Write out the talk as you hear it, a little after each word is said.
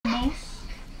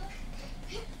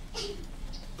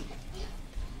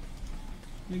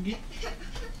Lagi.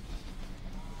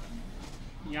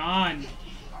 Yan.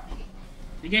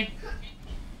 Sige.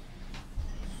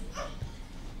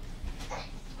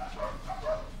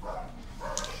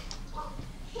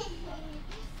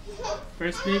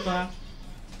 First play ko ha.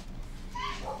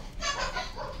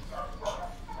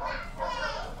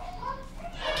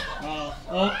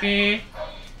 Oh, okay.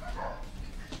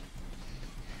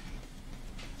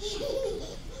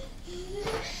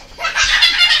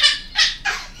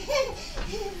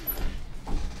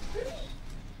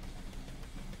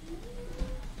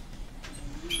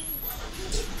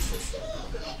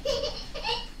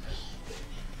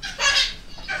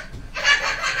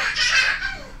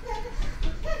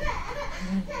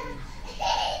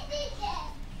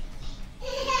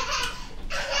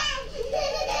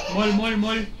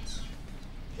 Mol.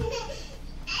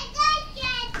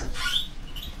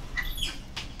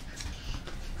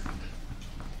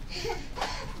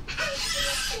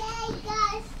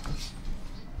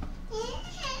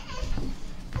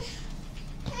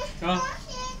 Go.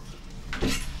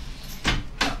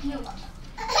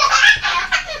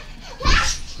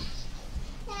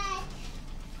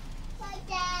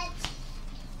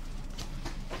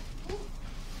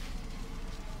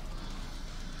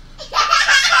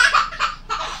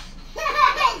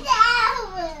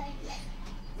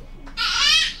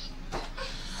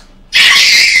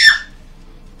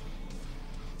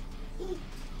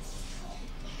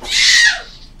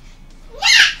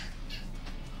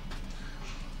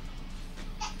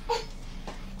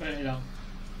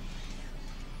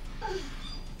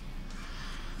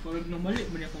 Pag nang mali,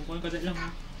 mali akong kuha kada lang.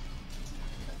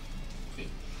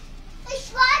 It's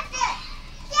water!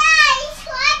 Yeah, it's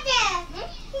water!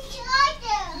 It's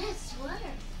water! Yes,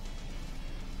 water.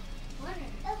 Water.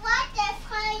 The water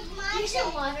called water. You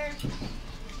said water.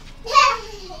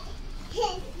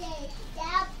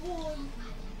 That one.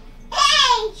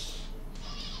 Hey!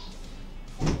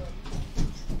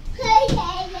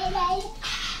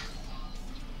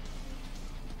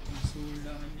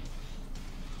 Sulaan eh.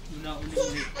 Una-una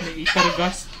may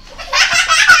itargas.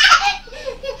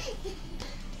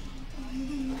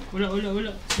 Wala.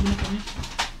 Sino ka niya?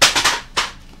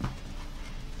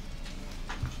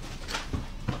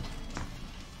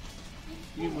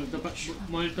 Sige,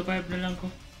 multo 5 na lang ko.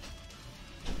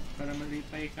 Para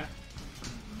malipay ka.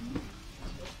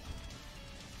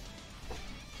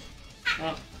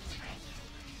 Oh.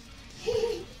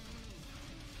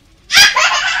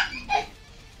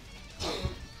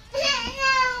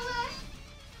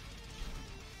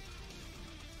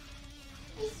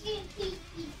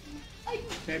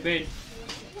 Seven.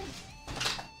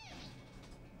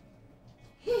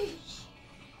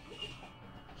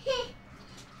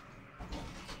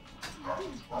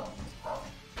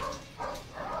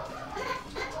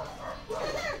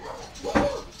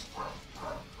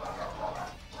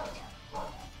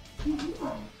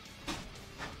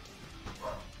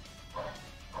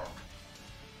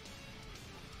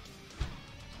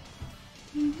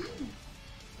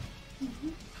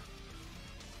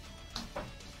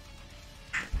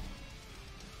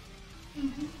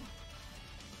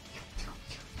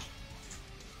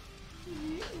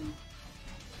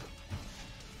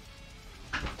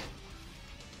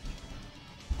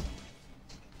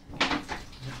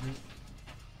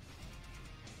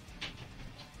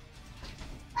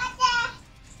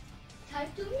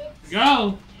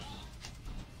 Go!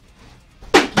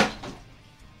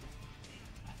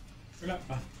 Wala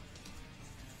pa.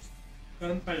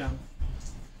 Karoon pa lang.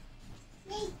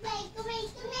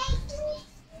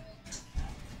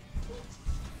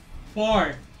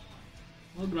 Four.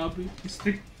 Oh, grabe.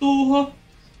 Strict 2 ha.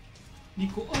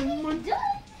 Di ko man.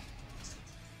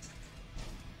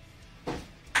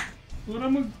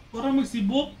 Para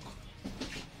magsibok.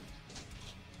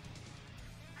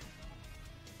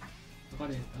 Ako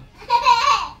dito.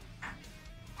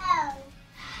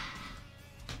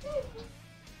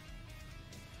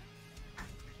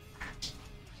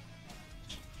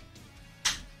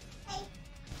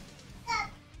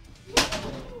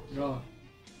 Go.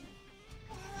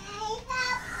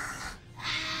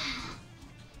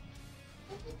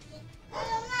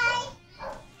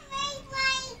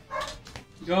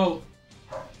 Go.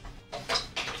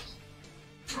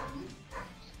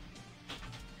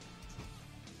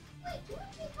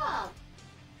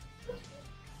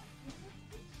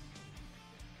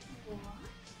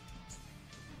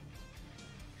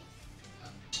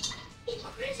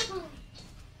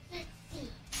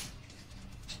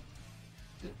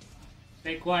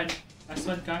 Take one. Last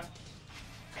one ka.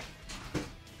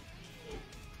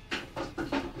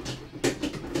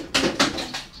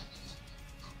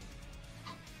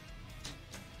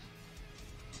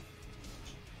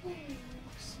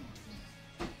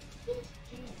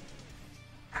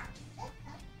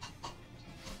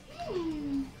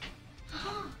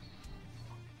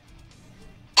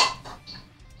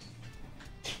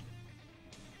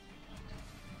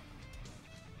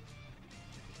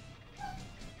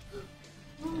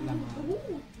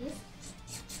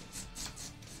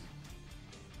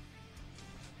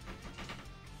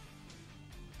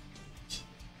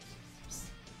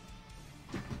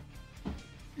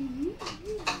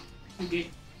 Sige.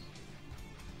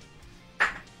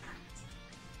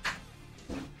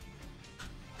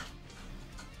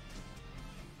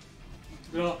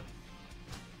 Go.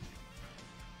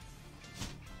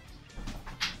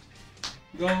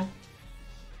 Go.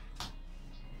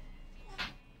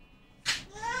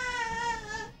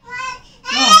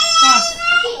 No, pass.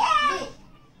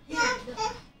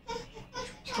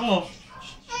 Go.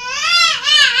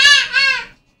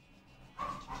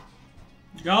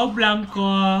 Go,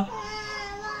 Blanco.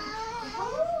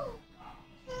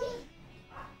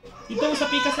 Ito, sa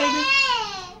pika sa inyo.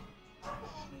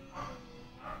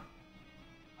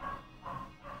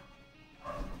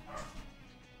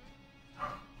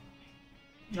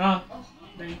 Ah,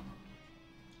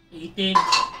 18.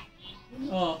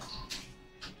 Oh,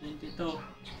 22.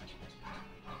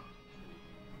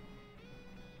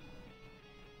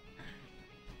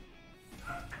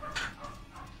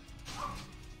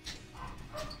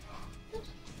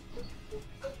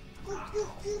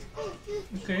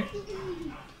 Okay.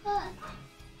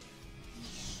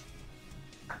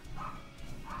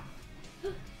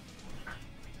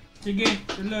 Sige,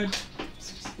 sunod.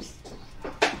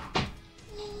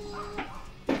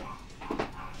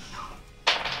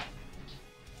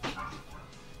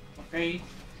 Okay.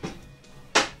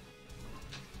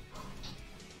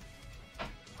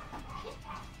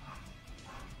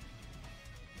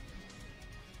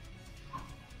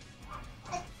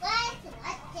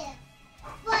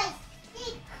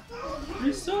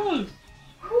 Resolve.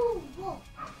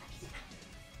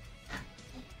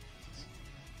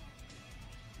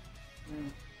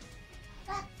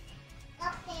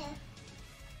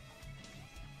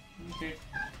 Okay.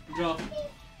 Draw.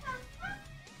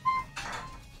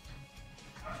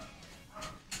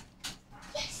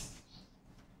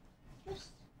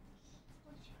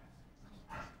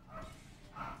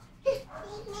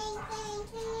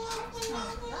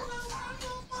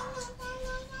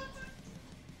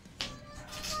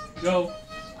 Go.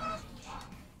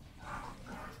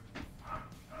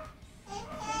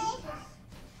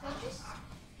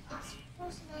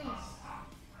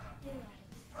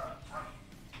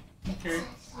 Okay.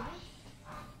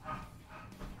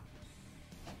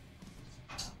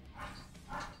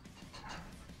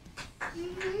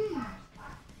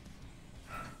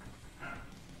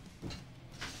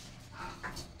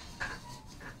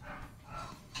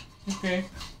 Okay.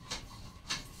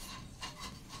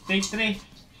 Take 3.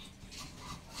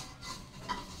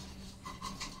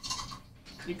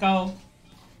 Ikaw.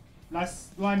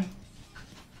 Last one.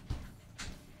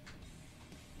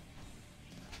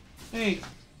 Take.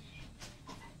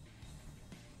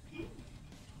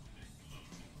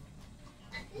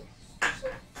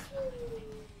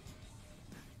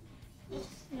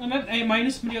 Ano? Ay,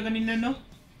 minus mo niya kanina, no?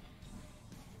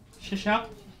 Shock?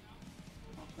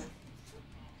 Okay.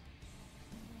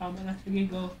 Tama na. Sige,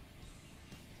 go.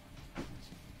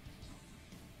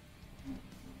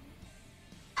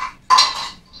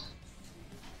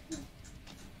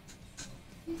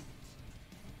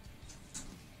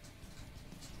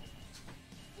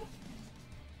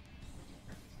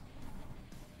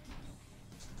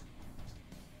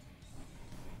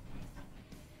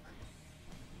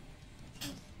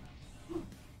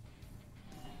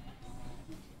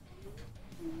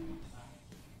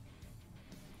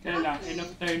 Kaya lang, end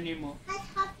of turn ni mo.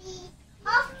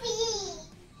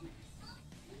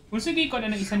 Kung sige ko na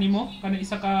ng isa ni mo, kana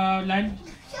isa ka land.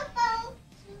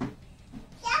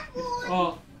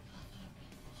 Oh.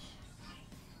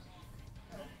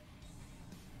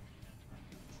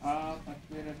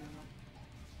 Patwira na no.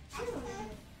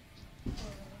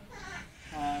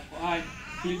 Kuan,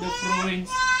 Field of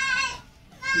Ruins.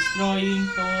 Destroying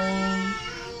tong...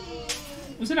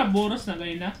 Unsa na, Boros na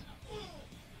ganyan na?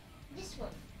 This one.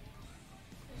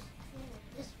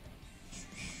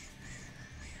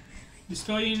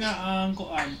 Destroying na ang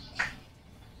kuan.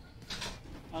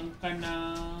 Ang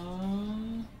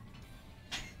kanang...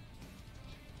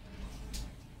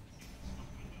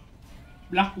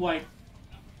 Black-white.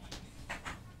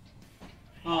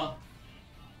 Ah.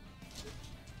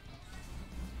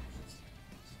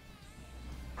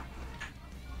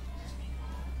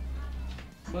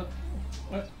 But,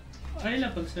 ay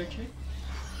lang pag-search eh.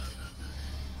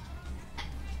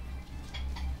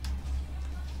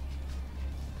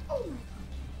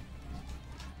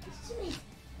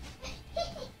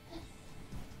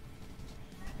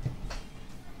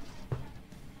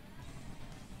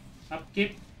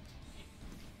 Upkeep.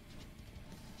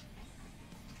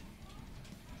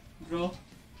 Draw.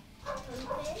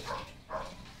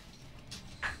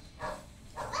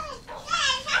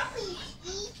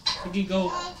 Sige, go.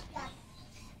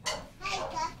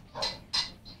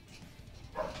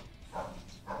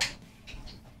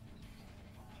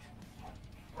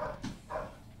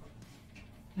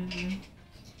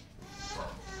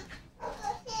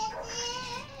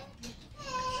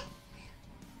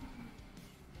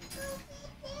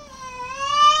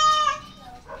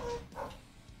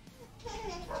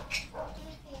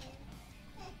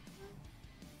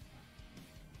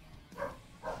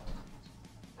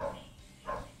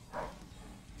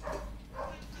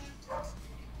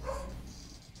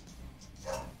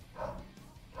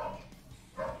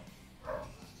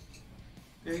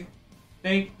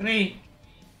 Take 3.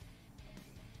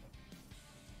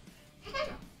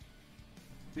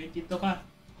 22 ka.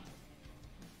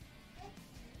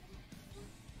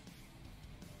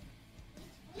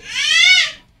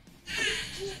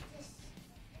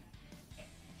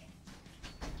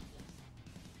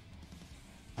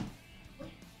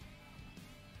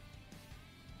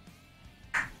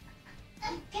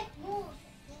 Get more.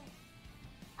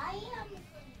 I am.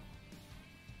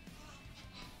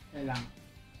 Yan lang.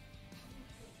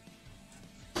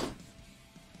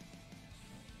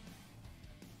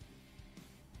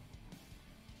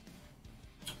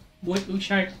 Buhay yung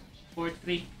shark for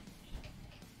 3.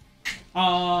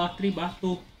 3 ba?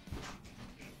 2.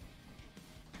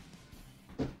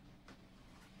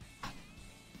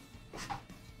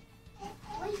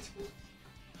 Wait.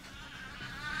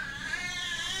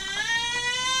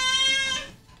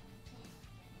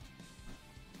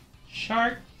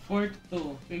 Shark for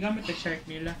 2. Kaya gamit ang shark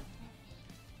nila.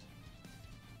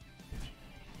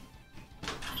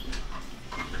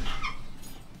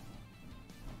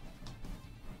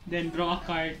 Then draw a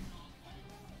card.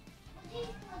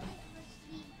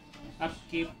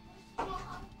 Upkeep.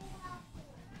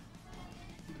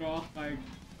 Draw a card.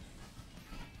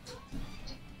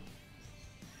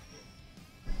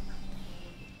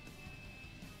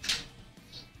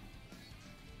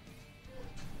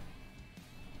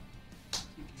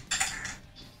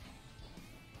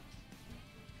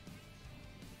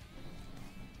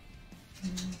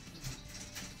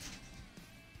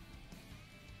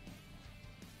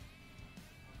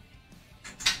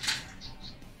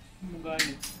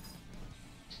 Ganit.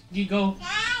 Gigo.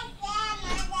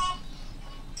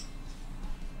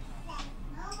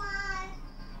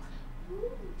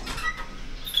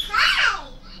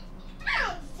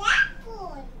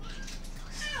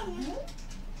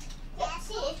 Let's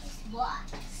see if this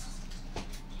works.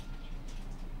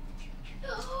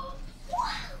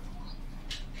 Wow.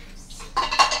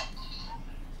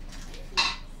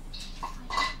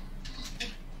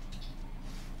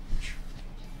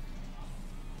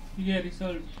 Sige,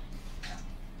 resolve.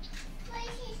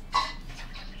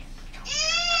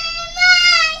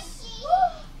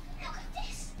 Look at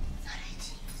this.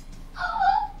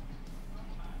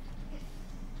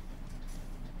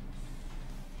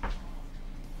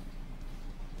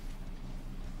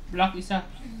 Block isa.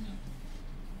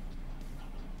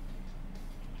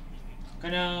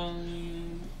 Kanang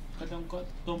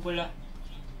tumpula.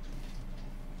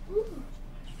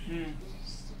 Hmm.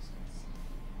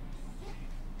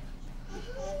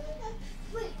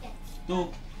 Wait, that's 2.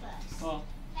 first. Oh.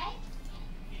 Okay?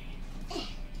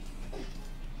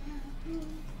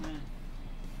 Hmm.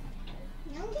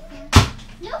 No,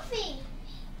 no fee.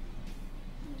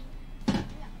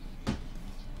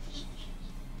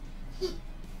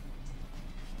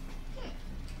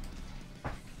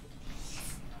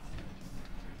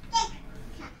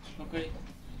 Okay.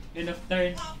 End of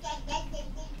turn.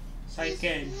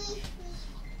 Cycle.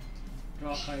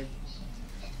 Draw a card.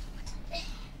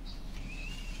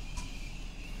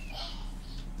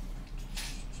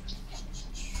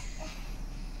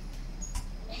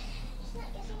 It's not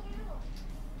getting out.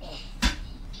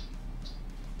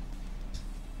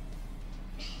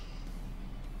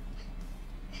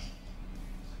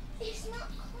 It's not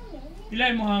coming.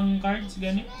 Ilay mo hang cards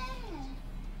gani?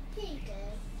 Here you go.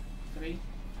 3.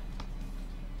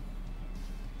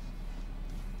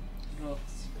 Draw.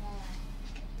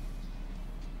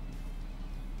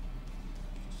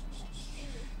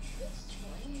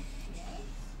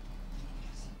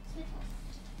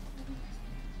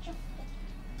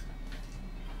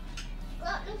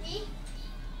 Look, Luffy.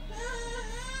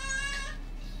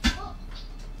 Oh,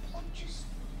 just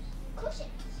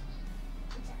cushions.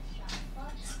 It's a sharp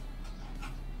box.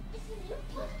 It's a new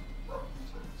one.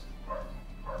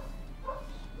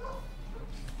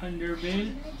 Underbell.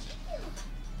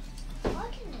 Why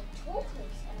can the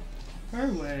talkers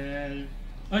Farewell.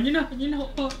 Oh, yun na. Yun na.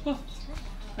 Pa.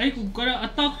 Ay, kung ka na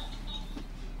attack.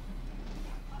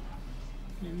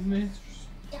 Yun.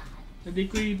 Hindi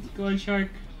ko i-call shark.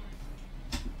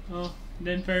 Oh,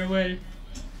 then farewell.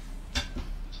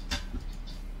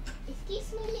 Excuse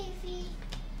me, Luffy.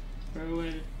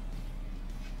 Farewell.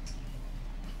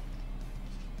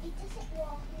 It doesn't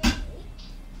walk Luffy.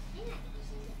 And that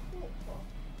uses a purple.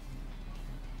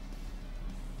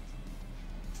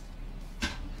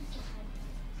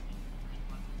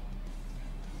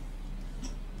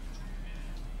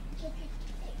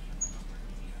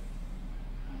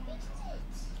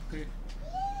 Okay.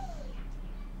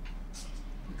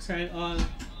 Exile all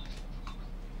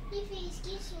Luffy,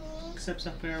 excuse me. except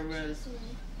sa farewell. Excuse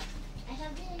me. I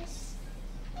have this.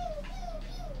 Pew, pew,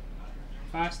 pew.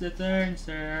 Pass the turn,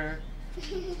 sir.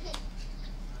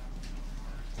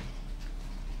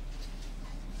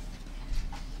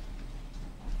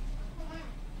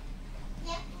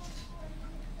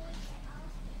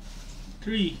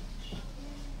 Three.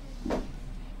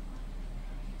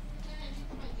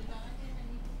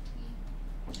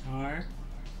 R.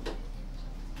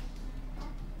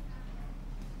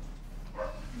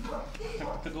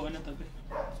 Taguan na tabi.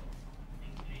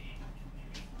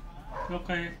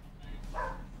 Okay.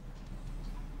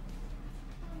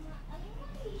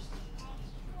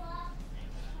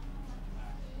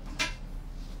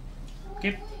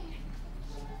 Keep.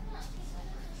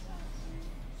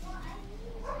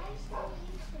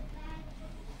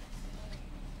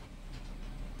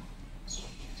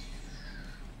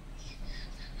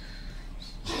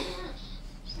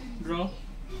 Draw.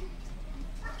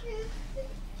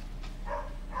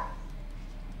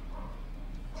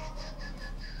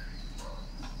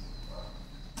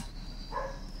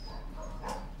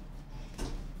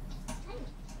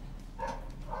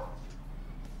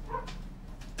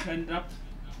 Gun drop.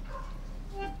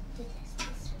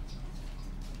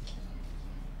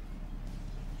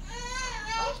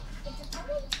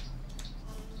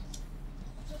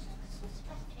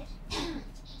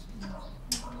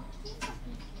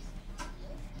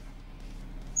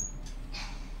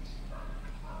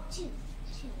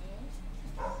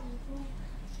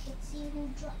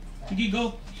 Sige,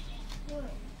 go. 1,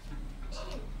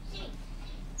 2, 3.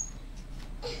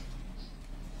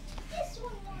 This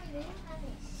one more. I don't have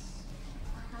this.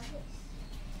 I have this.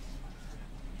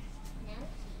 Now.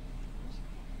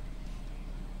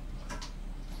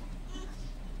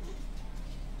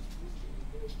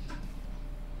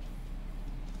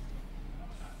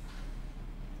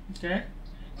 Okay.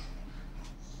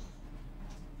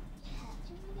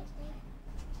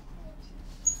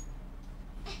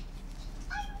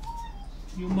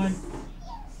 Human.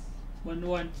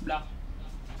 1-1. Black.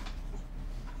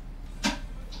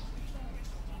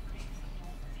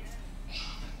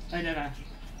 Ay, nara.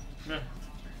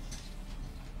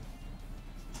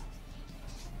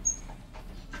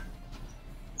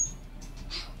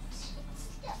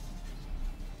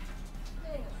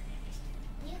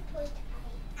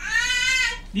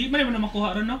 Di man naman na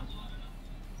makuha ron, no?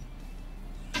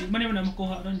 Di man naman na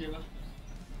makuha ron, di ba?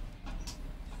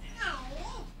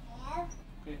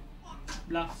 Okay.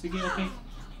 Black. Sige, okay.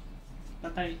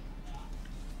 Patay.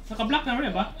 Naka-black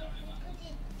naman, di ba?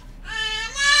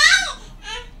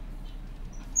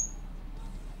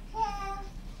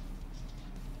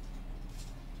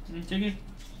 Sige.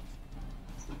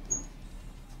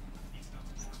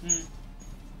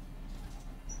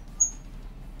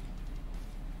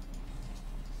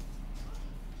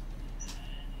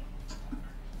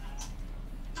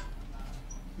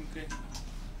 Okay.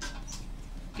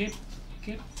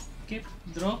 Keep.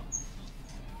 Draw.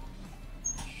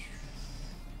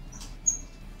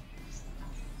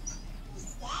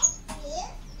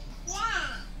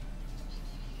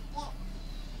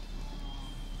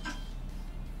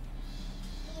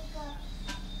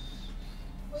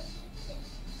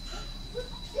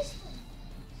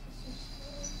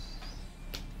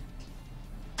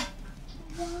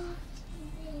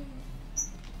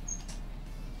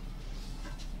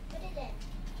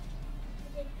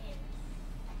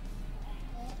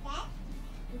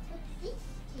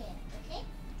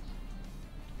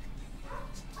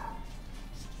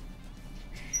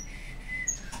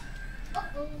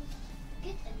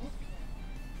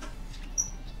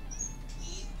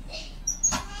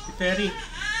 Ferry.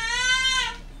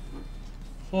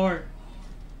 4.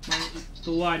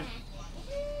 2-1.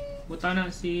 Buta na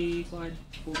si Kuan.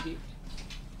 Pugi.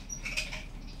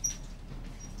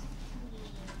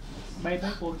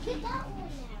 Bye-bye, Pugi.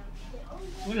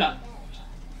 Wala.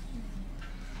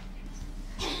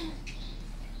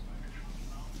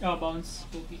 Oh, bounce.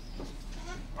 Pugi.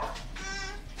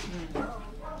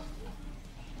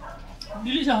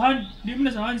 Dili sahan. Di mo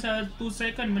na sahan sa 2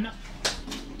 second man na.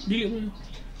 Dili mo.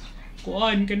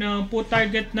 Kuan kana put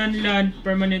target non-land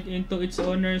permanent into its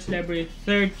owner's library.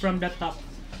 3rd from the top.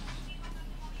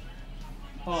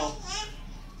 Oh.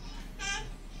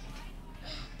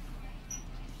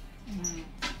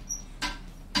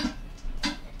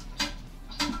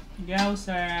 Go,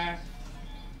 sir.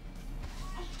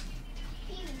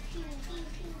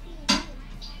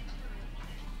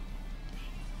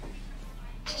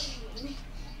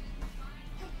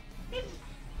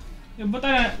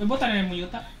 Ibutan na mo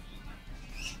yuta.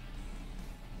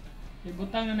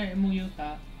 Ibutang na mo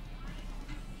yuta.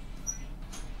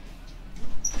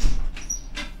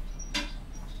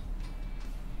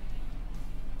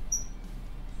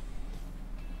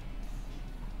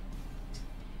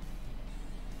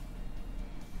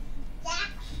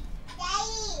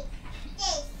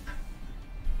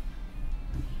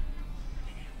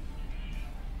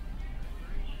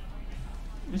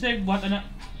 Unsay buhat ana?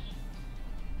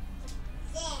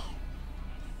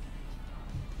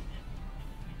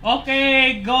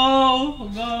 Okay, go!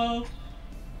 Go!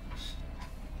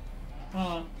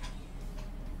 Oh.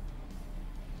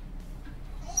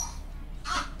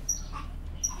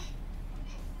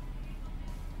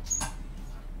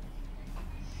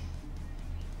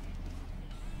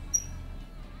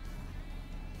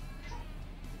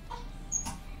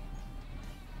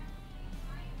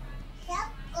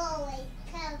 Stop going.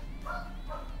 Come.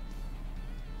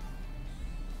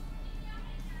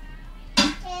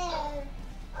 Two.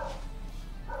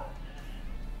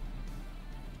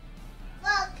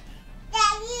 Look,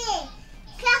 Daddy.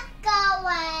 Stop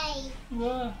going.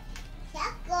 Wow.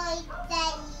 Stop going,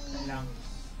 Daddy. Lang.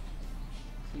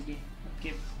 Sige,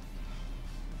 keep.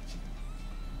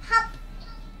 Hop.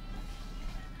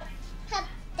 Hop,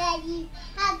 Daddy.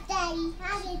 Hop, Daddy.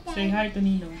 Hop, Daddy. Say hi to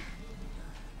Ninong.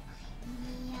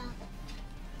 Yeah.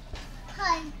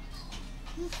 Hi.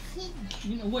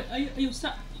 Ninong, wait, ayaw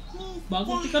sa. He's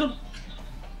Bagong dead. tikaroon.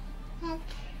 Hop,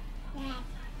 Dad.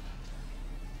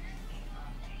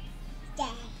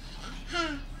 Dad. Ha.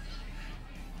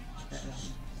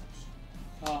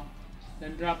 Oh,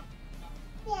 then drop.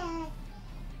 Dad.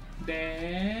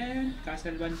 Then,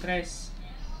 Castle 1-3.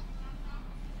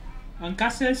 Ang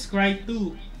Castle's Cry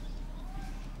 2.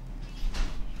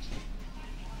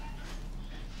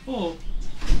 Oh.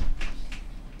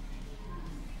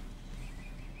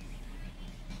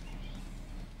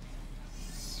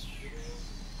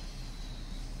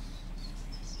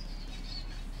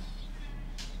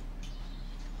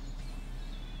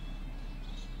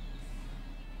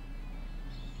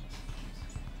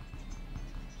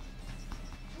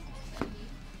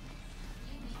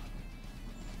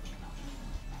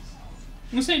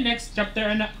 Ano sa next chapter,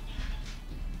 anak?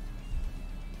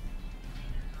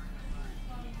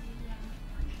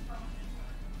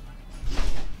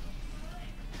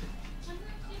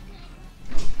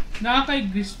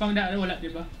 Nakakay Greasefang na wala, di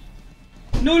ba?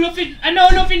 No, Luffy! No,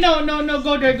 Luffy, no! No, no,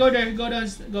 go there, go there. Go down,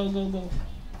 go.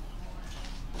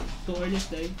 Too early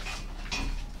day.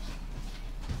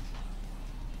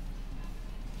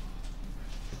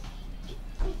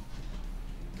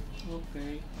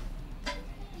 Okay.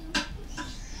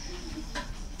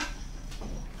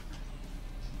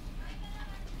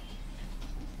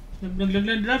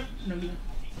 Naglag drop.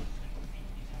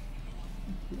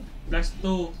 Plus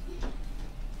 2.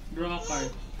 Draw a card.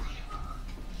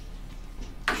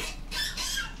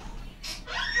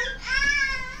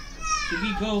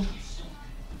 Sige, go.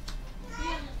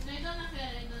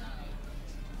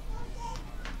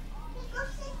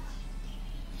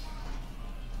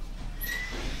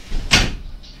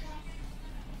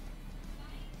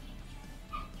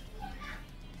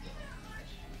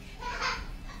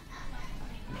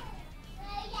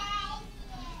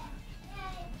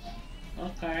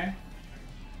 Okay.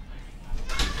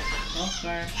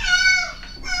 Okay.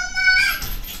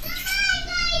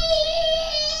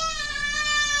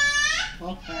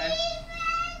 Okay.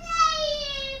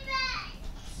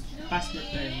 Pass the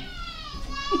turn.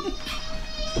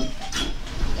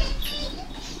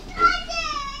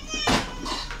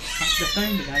 Pass the turn,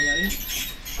 nagaya eh.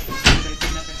 Okay,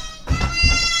 na ka.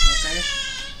 Okay.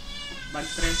 Bad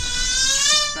trend.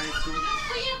 Try to.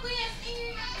 Kuya, stay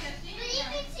here na. Stay here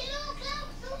na.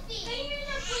 Stay here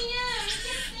na, kuya. We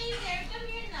can stay there. Come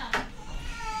here na.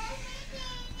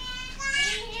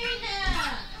 Stay here na.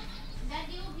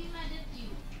 Daddy will be mad at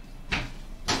you.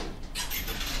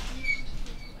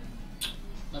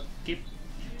 Keep.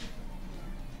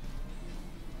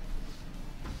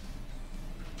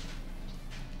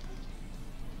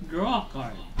 Draw a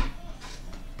card.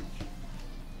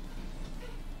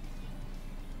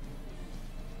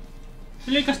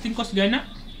 Sila casting cost gana?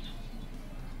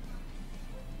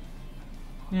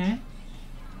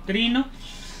 3 no?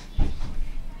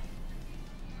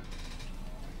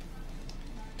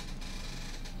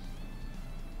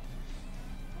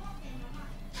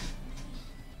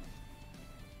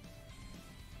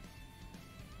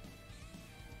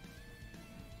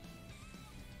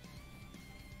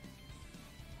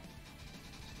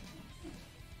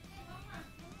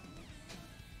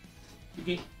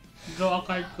 Sige, draw a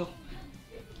card ko.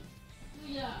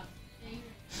 Kuya, stay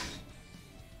here.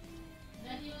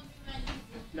 Daddy will be mad at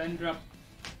you. Land drop.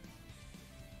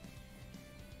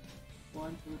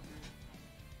 1, 2, 3,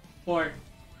 4.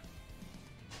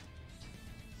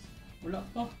 Wala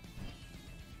pa.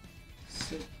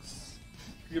 6.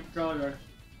 Grip crawler.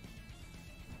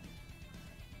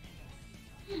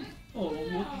 Oh,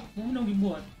 mo nang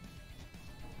gibuhat.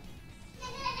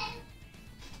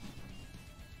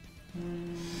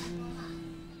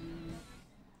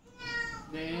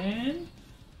 Then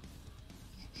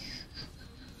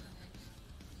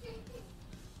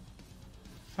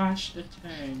Crash the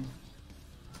turn.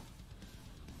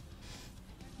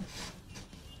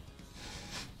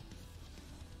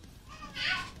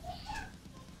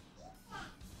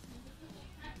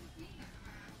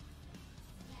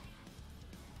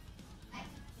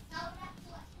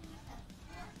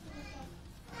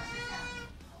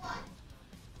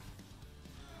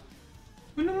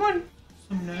 Ano naman?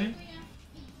 Samnay?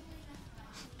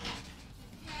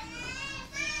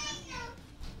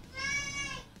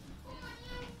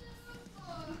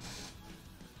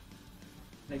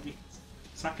 Lagi.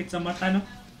 Sakit sa mata, no?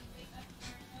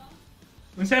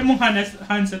 Kung sa'yo mong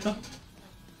hands ito?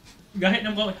 Gahit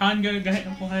ng ko, gahit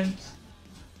ng ko hands.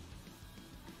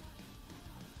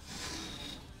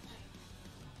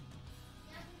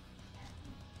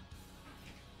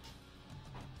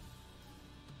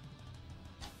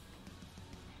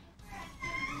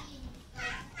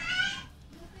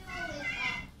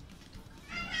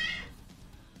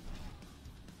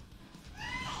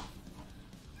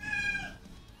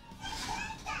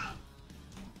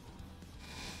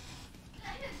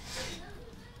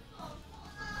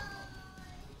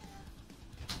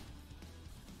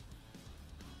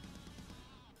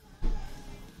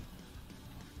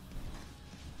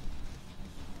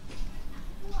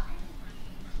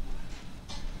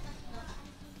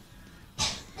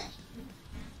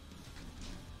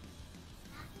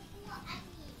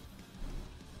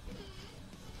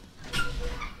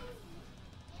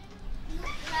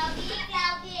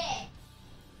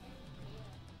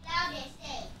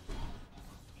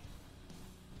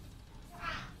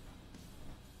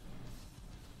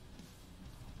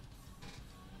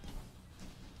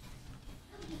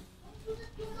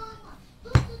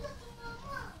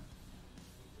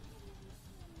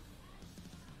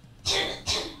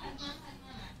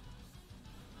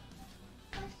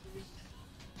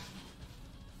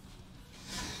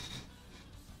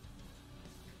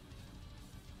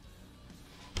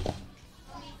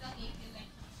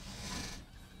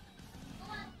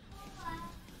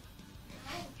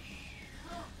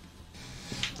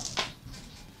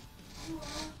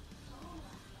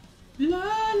 La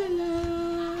la la.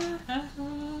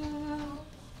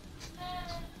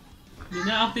 Di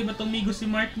na active ba itong migo si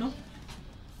Mark, no?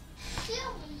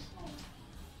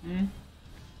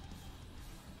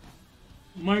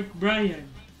 Mark Bryan.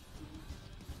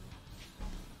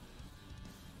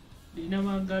 Di na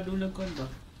magadulag ko ba?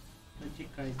 Magic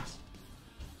cards.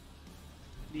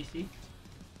 DC.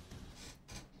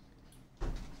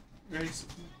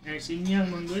 Nursing niya,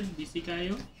 mga good. DC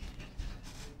kayo.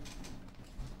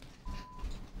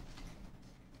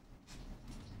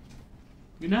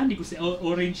 Gina, hindi ko si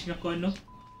orange nga ko ano.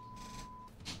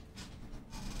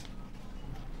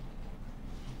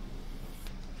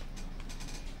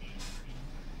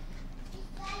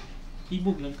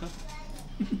 Ibog lang ka.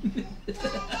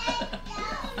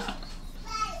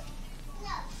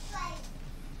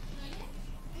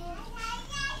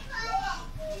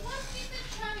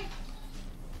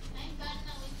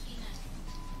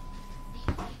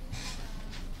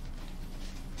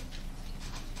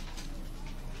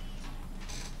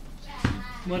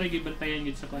 Mura gibantayan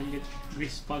gid sa kuan gid.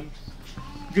 Greasefang.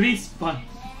 Greasefang.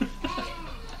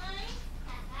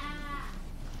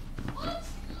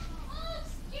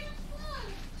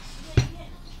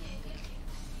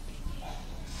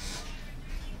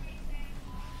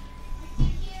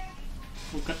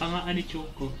 Huwag katangaan ni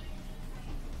Choco.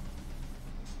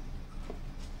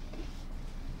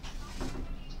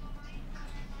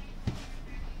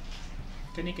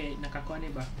 Kani kay nakakuha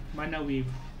ni ba? Mana wave.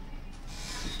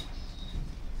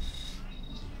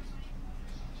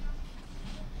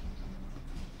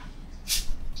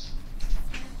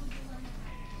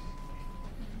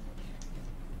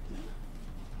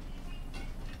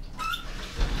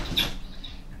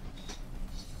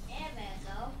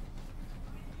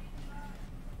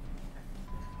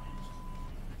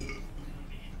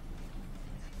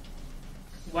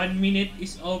 One minute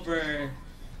is over.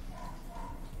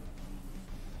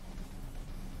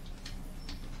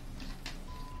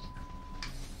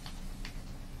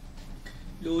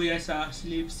 Luya sa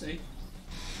sleeves ay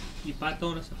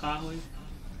ipataw na sa kahoy.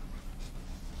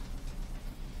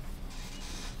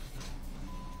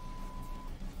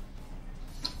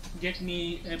 Get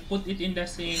me, put it in the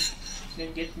sink,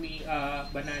 then get me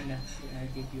banana.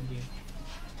 I'll give you here.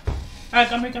 Ah,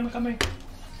 come here.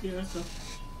 Here also.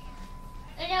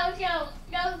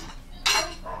 No.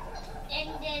 And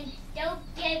then don't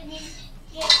give me.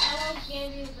 I won't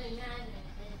give you banana.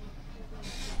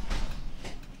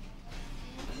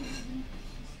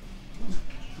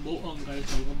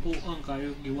 Buang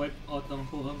kayo, gi-wipe out ang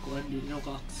buang ko, hindi nyo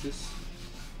ka-access.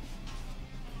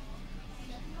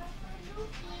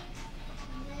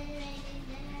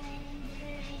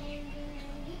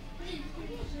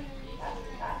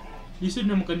 Lisod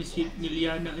naman ka ni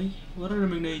Liana eh. Wala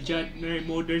naman na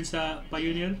modern sa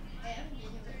Pioneer.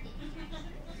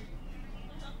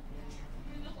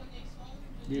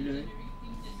 Dilo eh.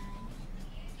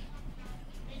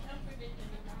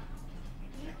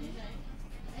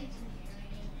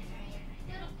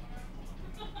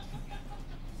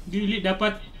 Dili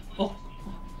dapat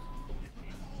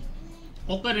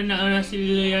okay rin na si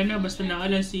Liana basta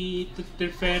naalan si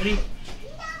Triferi.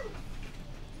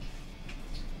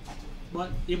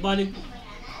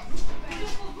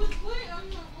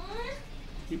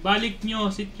 Ibalik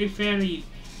nyo si Triferi.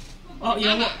 Oh,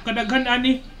 yawa kadaghan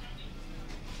ani.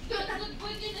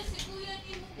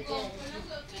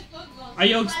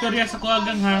 Ayaw istorya sa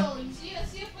kuwagang ha.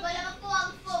 Wala ko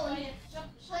ang phone.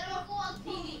 Wala ko ang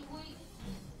phone.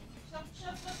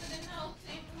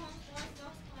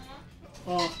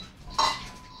 Oh.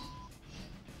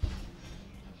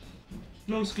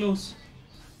 Close.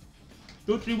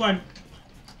 2, 3, 1.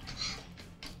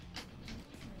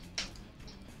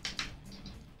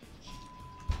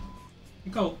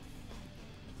 Ikaw.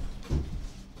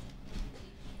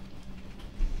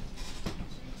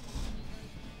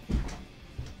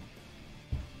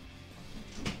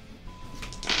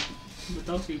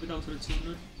 Sige, bitaw,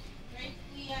 sunod. Right,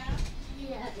 Kuya?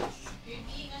 Yes. You're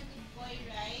being a good boy,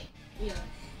 right? Yes.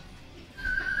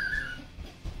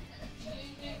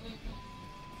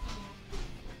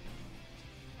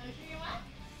 Are you sure you want?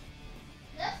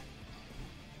 Yes.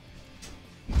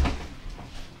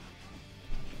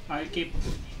 I'll keep.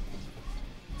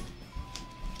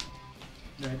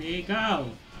 Ready, go.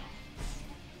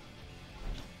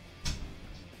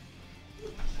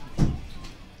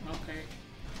 Okay.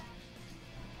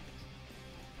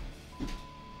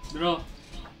 Draw.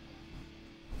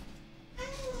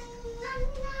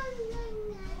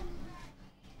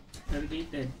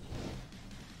 Delegated.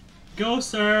 Go,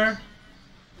 sir.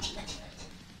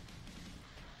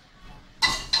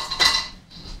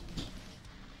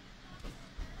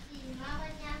 Si Mama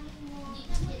namin mo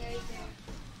generator.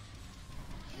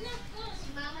 Si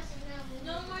Mama sa namin.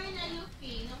 No more na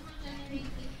looking. No more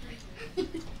generating.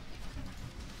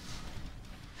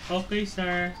 Okay,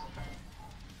 sir.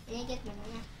 Inigit mo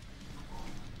na.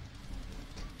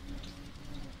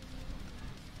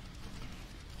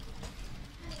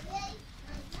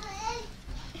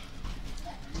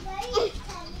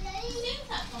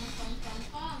 Sing that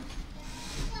pom.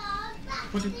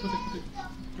 Put it.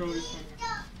 Throw it.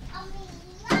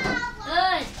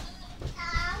 Good.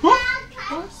 What?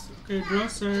 Okay, draw,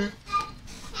 sir.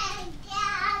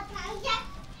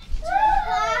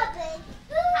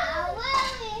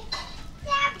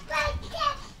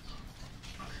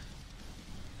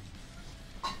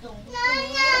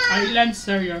 Island,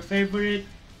 sir. Your favorite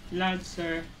land,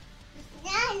 sir.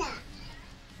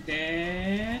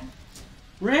 Then,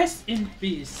 rest in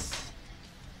peace.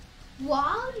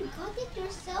 Wow, you got it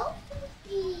yourself,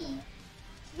 Sophie.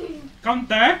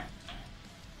 Counter?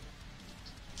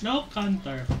 No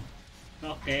counter.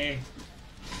 Okay.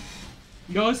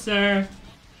 Go, sir.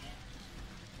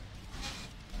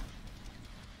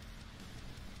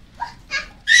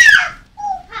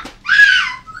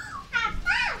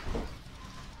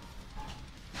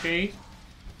 Okay.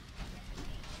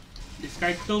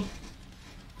 Discard 2.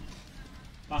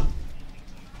 Pack.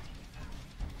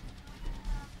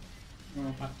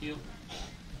 Oh, pack you.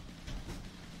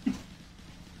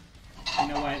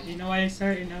 Inawal,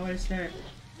 sir.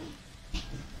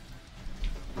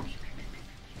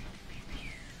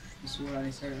 Isura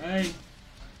ni sir. Ay.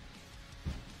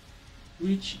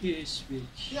 Which is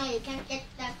which? No, you can't get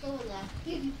that cola.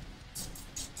 Yummy.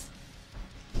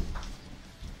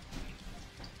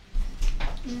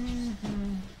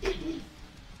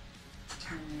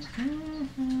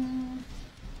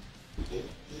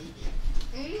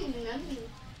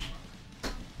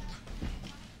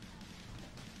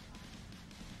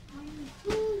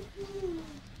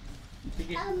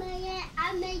 Sige.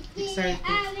 Excited.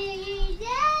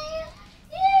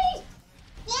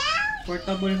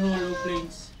 Portable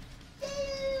holoplanes.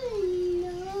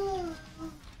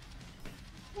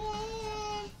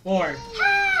 Four.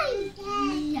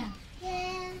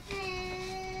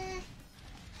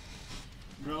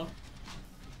 Bro.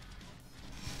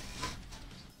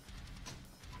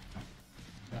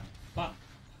 Yeah. Pack.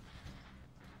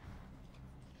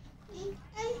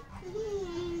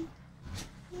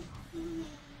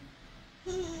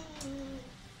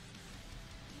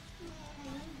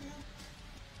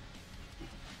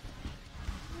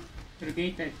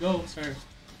 Irrigated. Go, sir.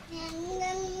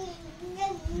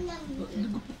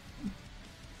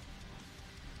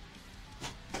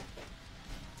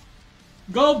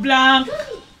 Go, blank!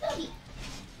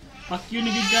 Pakyo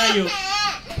na gigayo.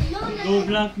 Go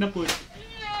black na po.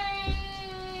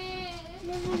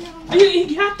 Ay,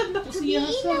 gihatag na po siya.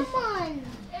 Gabi naman.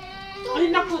 Ay,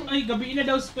 naku. Ay, gabi na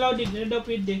daw sa clouded. Ano daw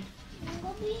pwede?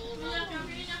 Gabi Kuya, naman.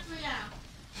 kami na kuya.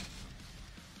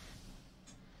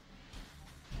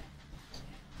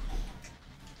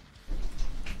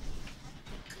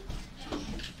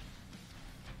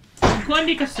 Kuhan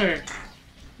di ka, sir.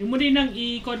 Yung mo din ang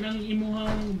ikon ang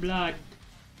imuhang blood.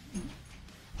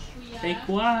 Kuya. Take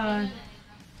 1.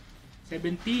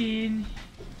 17.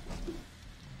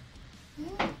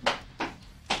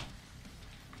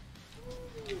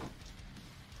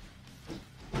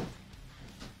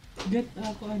 Get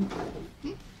ako ano.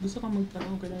 Gusto ka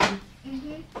magtanong ka dati?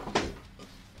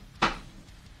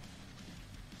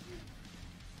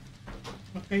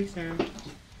 Okay, sir.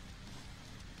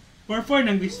 4-4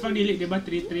 ng Greasefang dili, di ba?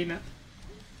 3-3 na.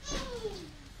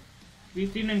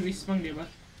 3-3 ng Greasefang, di ba?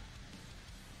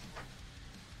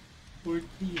 40,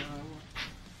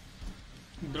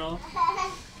 Draw.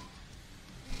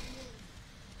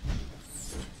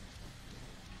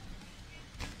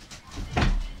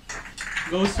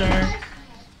 Go, sir.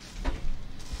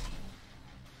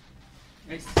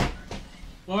 Nice.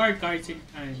 4 cards in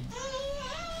hand.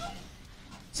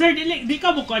 Sir, di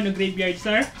ka mo ano graveyard,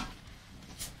 sir?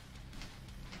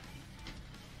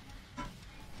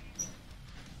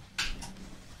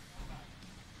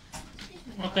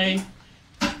 Okay.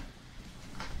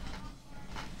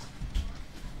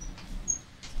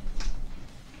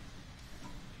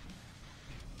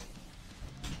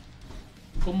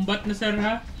 Combat na, sir,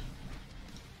 ha?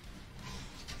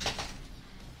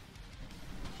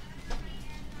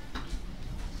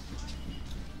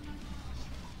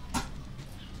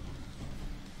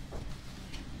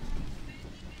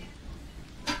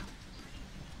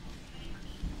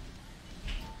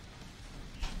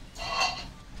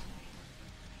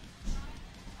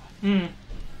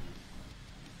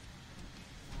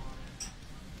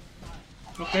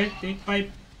 Okay, take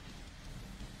 5.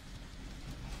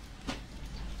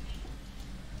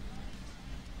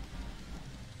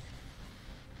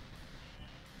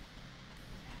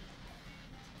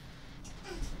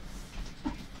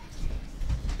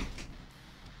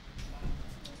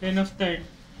 End of turn.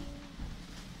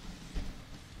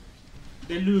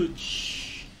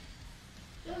 Deluge.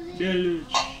 Deluge.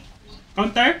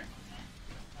 Counter?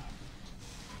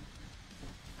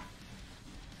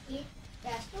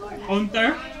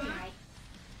 Counter?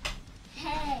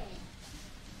 Hey.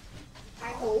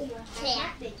 Oh,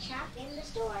 tap the chop in the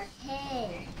store.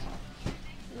 Hey.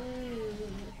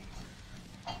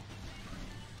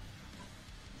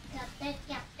 Kapit,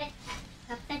 kapit,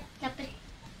 kapit, kapit,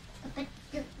 kapit,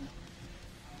 kapit.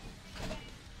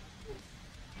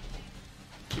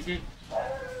 Sige.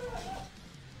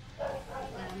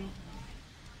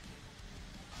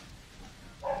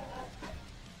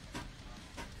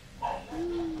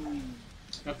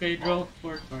 Okay, draw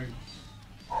 4 cards.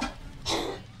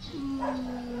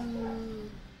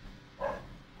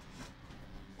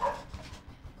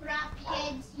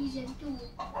 Crackhead Season 2.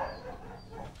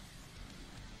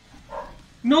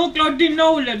 No, Claudine,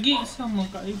 no! Lagi sa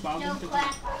mga kaibagong No ito.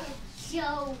 Crackhead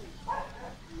Show.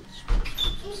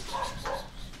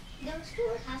 The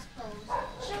store has closed.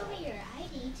 Show me your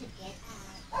ID to get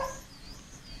out.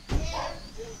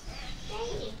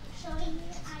 Hey, show me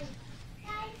your ID.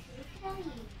 Guys, show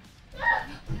me.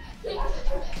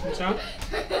 What's up?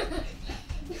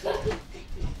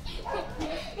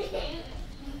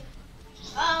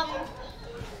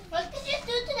 What did you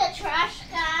do to the trash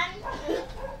can?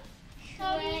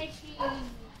 Show me.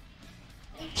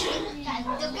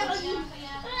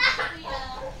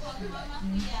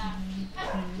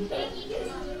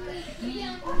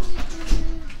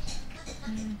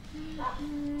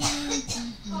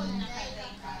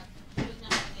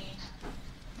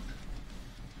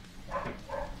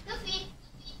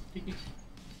 Sige.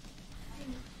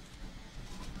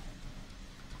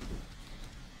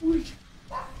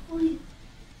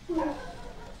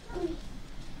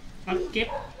 Akip.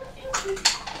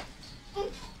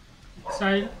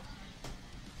 Exile.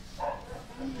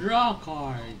 Draw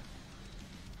card.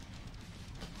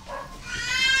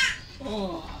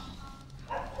 Oh.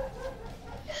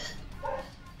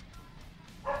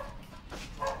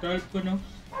 Card ko, no?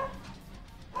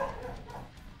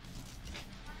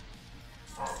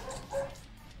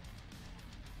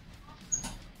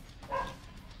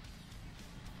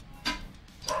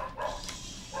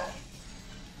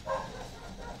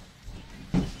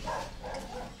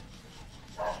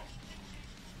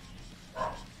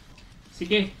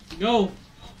 Sige, go!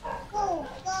 Go,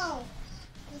 go.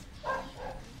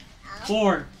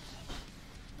 4.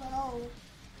 Go.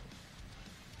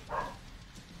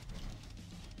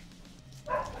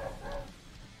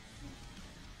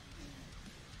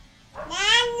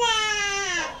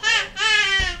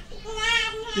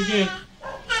 sige.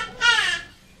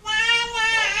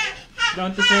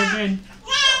 Down to 7.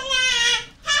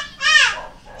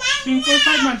 5 or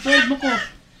 5 man. 12 mo ko.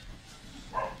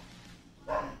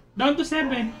 Down to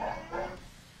 7.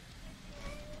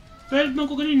 12 man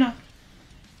ko kanina.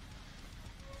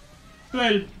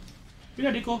 12.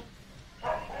 Pila di ko?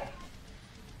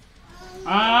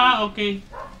 Ah, okay.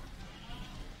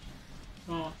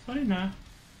 Oh, sorry na.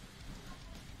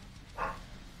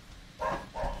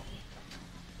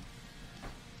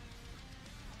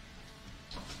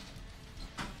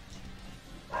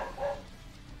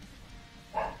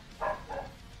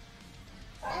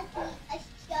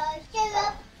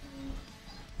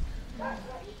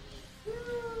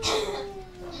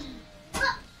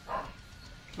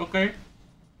 Okay.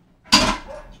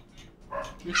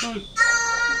 Result.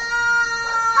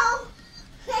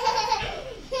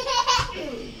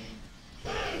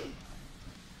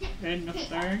 End of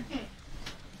turn.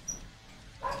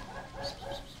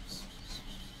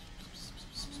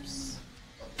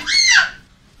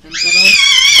 Control.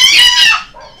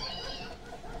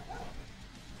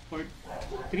 For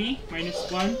 3 minus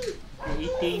 1. You're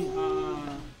eating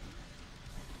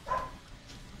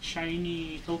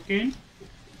shiny token.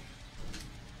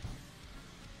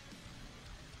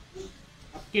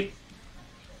 Upkeep.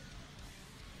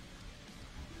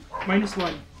 Minus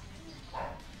 1.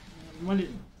 Mali.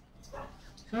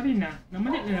 Sorry na.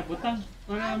 Namali na nabutang.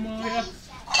 Para mo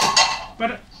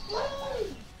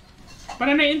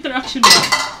para na interaction ba?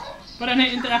 Para na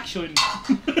interaction.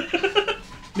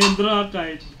 Then draw a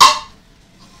card.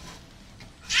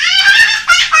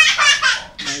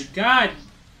 My God.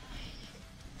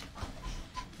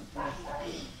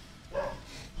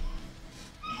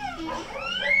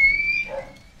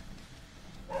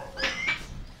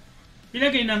 Pila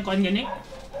kayo ng kuan gani?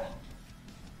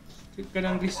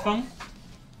 Kanang Greasefang?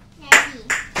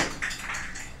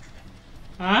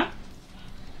 Ha?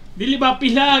 Dili ba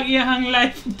pila ang iyahang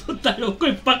life total o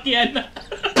ko'y pakyan na?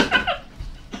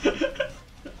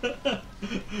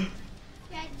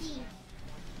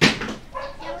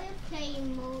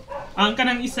 Ang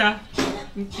kanang isa,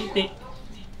 titi.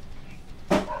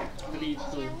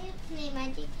 Dito.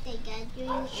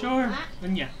 Sure.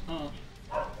 Kanya. Oo.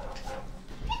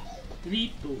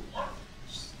 Dito.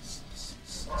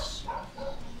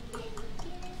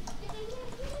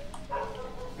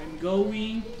 I'm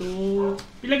going to...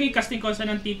 Pilagay casting ko sa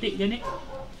ng titik, gani?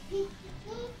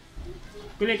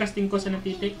 Pilagay casting ko sa ng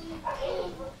titik.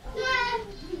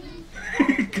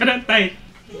 Kanang tight.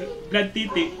 Blood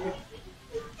titik.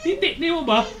 Titik, di mo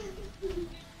ba?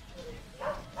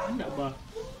 Ano ba?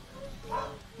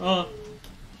 Oh.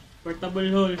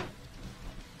 Portable hole.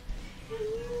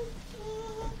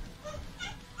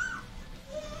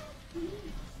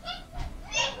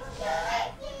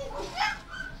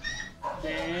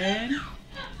 Then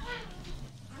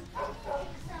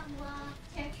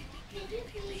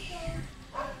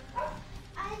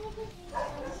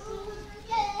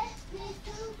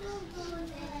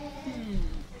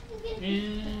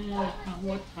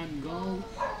what I'm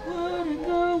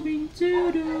going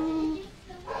to do.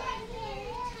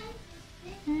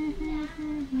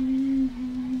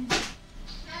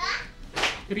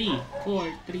 3,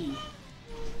 4, 3.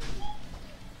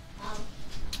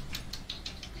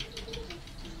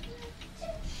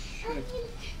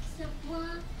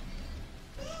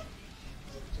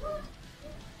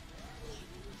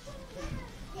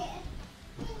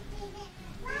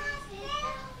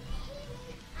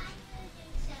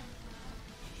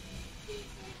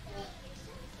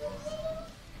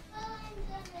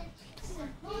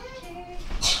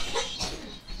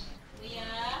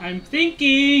 I'm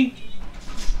thinking.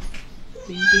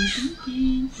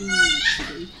 Thinking.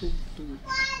 Ikog to.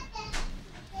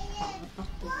 Atak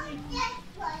ko ngayon.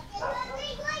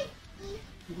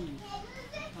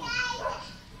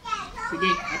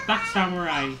 Sige, attack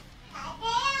samurai.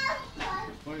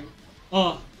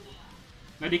 Oh.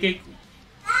 Nadi kay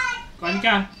kuan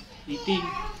ka. Eating.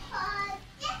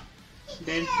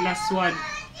 Then plus 1.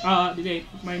 Dili,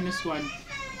 minus 1.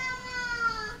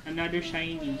 Another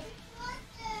shiny.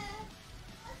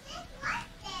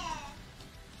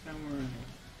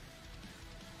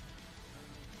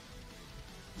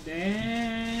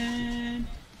 Then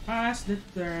pass the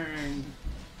turn.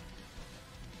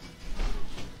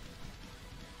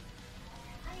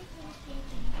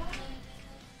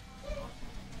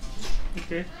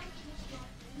 Okay.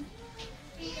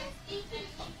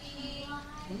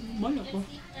 Bala ko.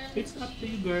 It's up to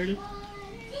you, girl.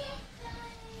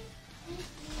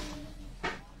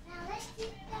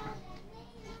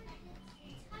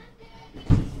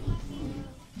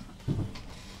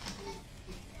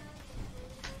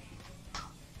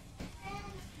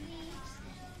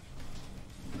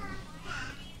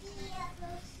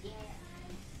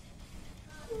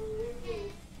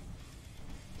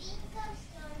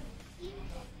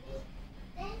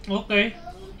 Okay.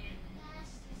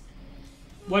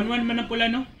 1-1 man na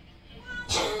pula, no?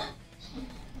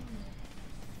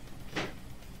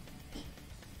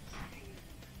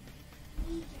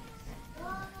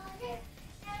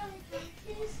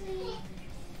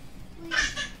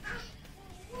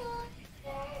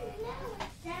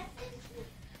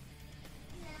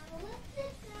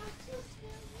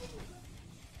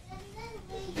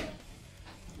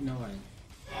 No one.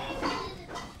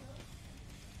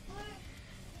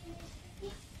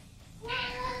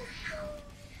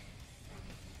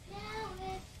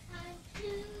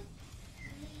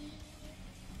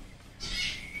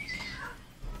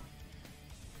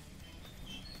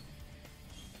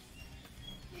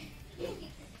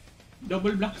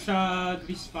 Double block sa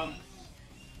Greasefang.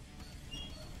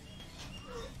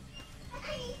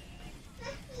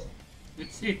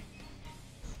 That's it.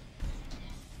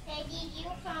 Daddy, you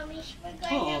promise we're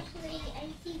going Oo. to play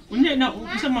ITT? Hindi na,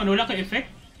 isa man, wala ka effect?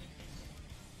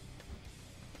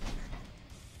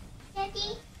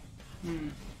 Daddy?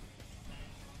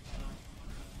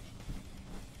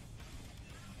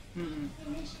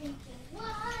 Finish drinking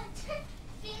water.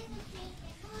 Finish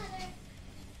drinking water.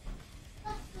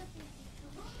 Let's go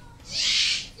drinking water.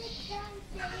 Sit down,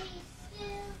 stay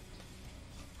still.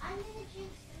 I'm gonna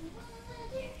drink some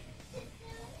water. Sit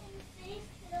down and stay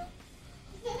still.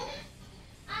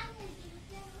 I'm gonna drink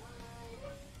some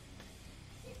water.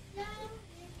 Sit down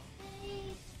and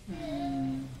stay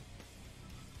still.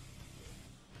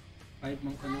 5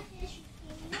 man ko no. Finish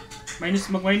drinking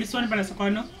water. Mag-minus 1 pala sa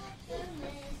kono.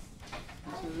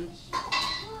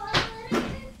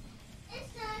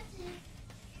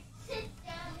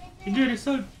 Sige,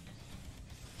 resolve.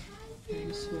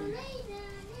 Minus 1.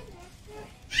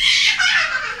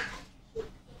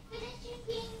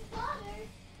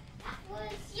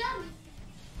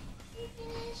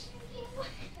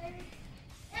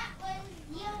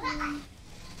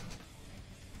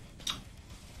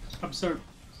 Absorb.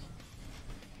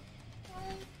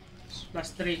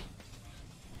 Plus 3.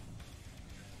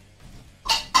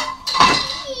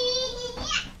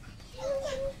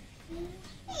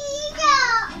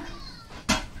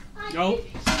 Go.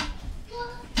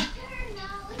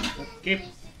 Keep.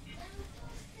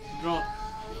 Draw.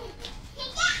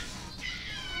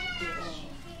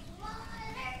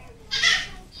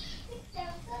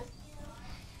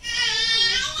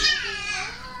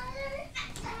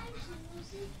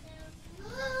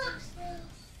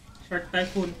 Short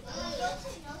typhoon.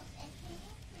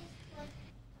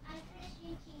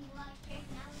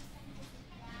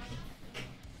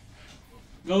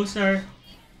 Go, sir.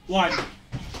 1.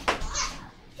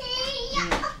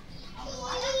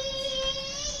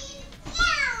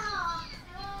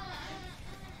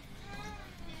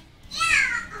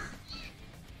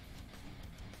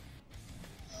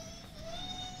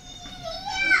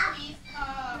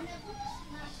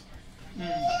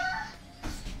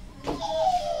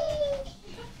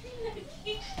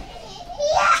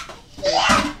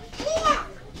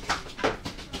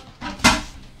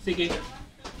 Sige.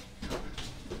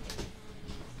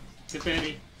 Si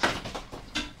Perry.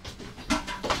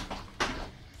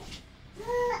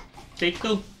 Take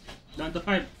 2. Down to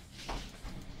 5.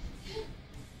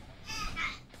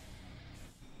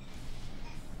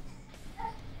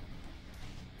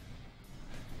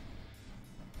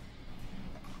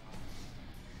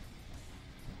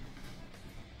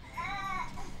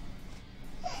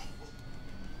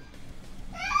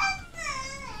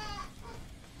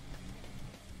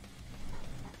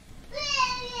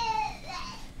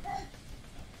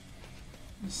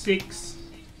 Six.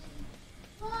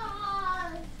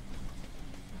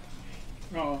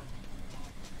 Oo.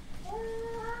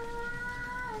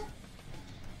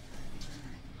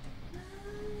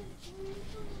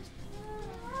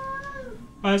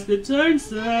 Pass the turn,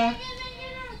 sir.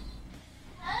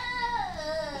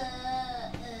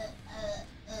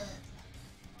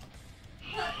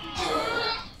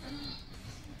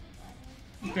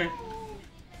 Okay.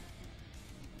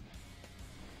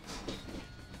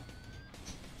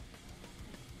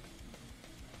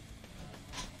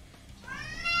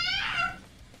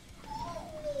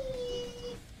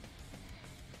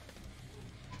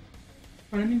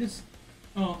 Para nindot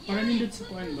para nindot sa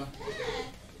kuan ba?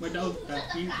 Madaog ta,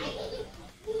 hindi.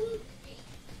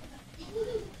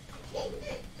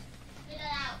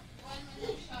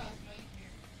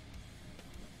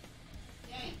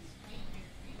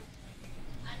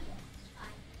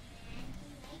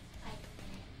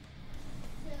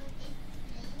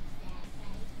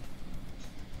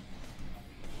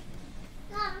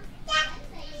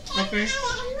 Okay.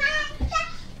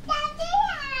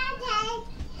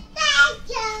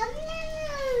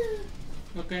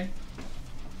 Okay.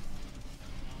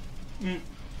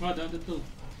 Oh, the other two.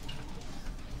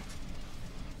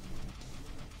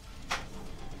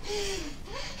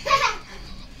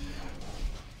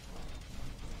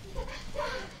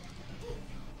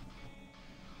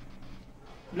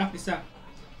 Black isa.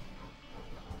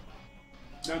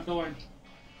 Down to one.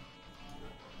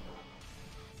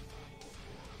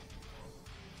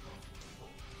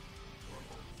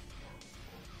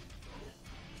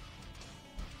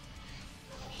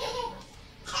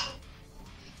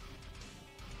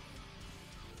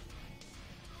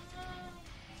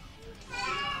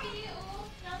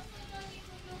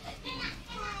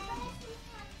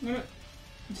 Ano?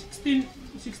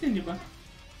 16, di ba?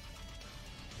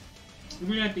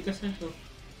 Ibig natin tikas na ito.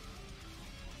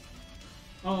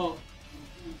 Oo.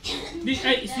 Di,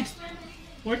 ay,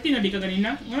 14 na di ka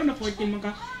kanina? Ano na 14 man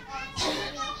ka?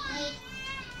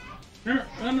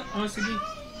 Ano? Oh, sige.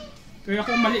 Kaya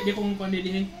ako mali, di kong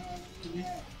pandilihin. Sige.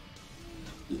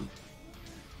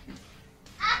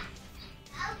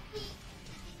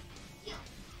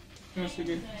 Oh,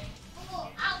 sige.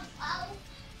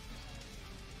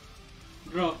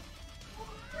 Draw.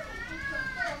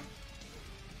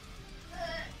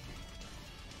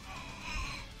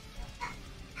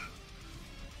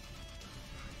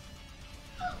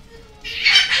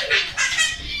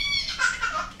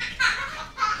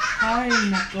 Ay,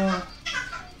 nako.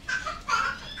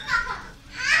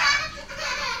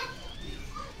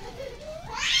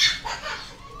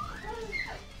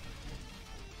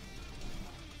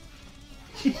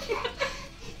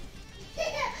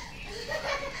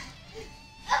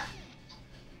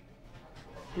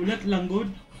 Ulat lang, good.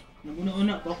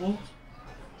 Naguna-una pa ko.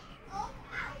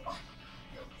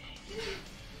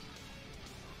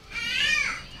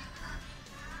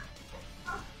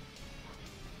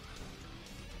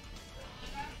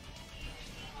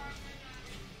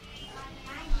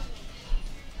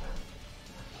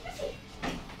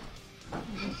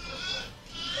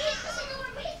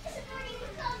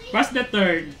 Pass the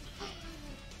turn.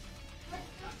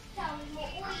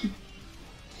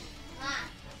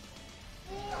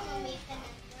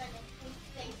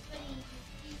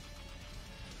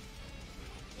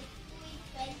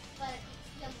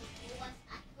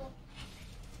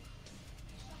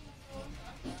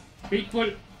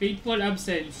 Fateful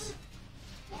absence.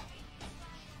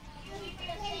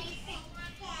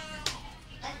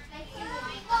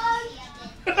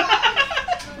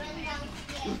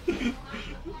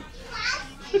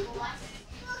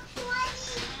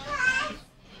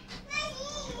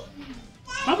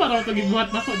 Papa ka ito gibuhat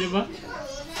na ko, di ba?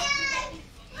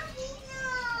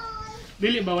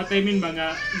 Dili ba, what I mean ba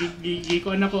nga,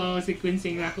 giko na ko ang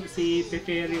sequencing na ko si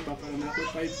Teferi, papa na ko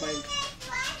 5-5.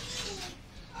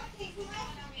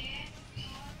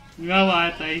 Ngawa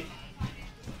atay.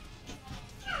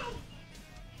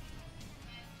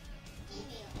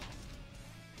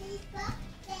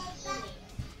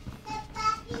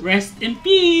 Rest in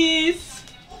peace!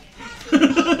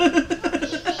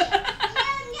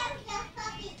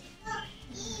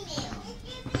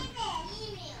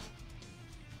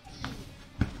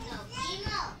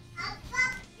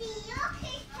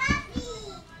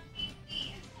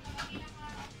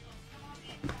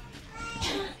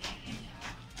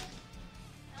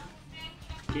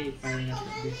 Okay, parang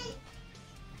natin.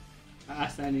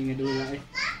 Aasan yung dula eh.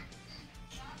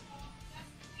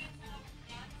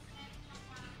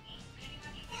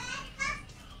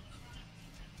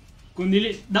 Kung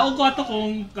dili, daog ko ato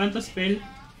kung kanto spell.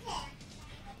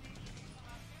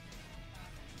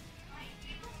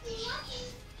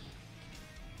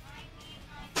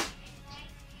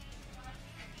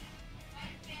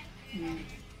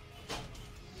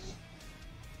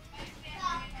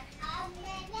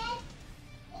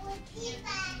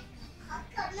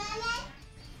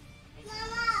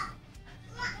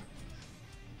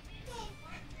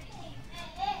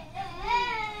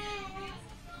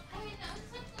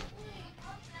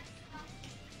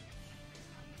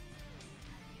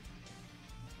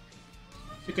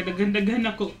 So, kadaghan-daghan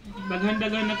ako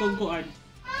kuan.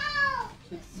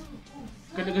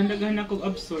 Kadaghan-daghan ako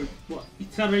absorb.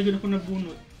 Isa ray gyud ako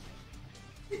nabunot.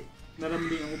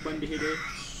 Narambing ang uban dihi dai.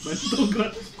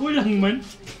 Bantoga, kulang man.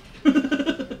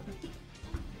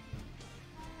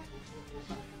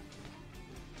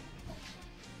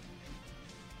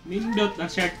 Nindot ang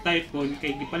shark typhoon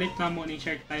kay gipalit na mo ni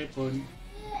shark typhoon.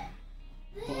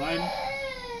 Kuan.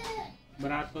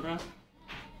 Barato ra.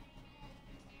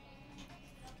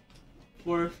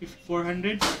 400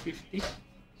 450.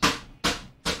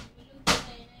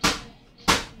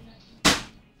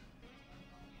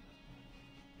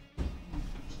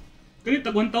 Kaya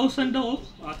tag 1,000 daw oh.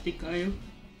 Atik kayo.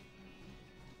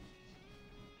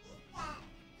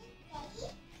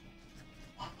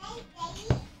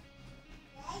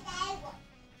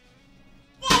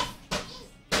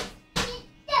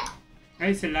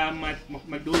 Ay, salamat.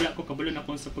 Magdula ko kabalo na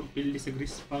ako sa pagpili sa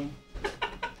Greasefang.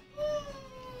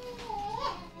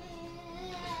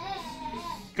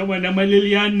 Kamu na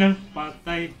malilian na.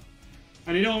 Patay.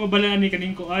 Ano na ako mabalaan ni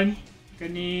kaning kuan?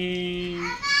 Kaning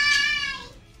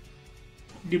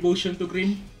Devotion to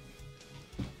Green.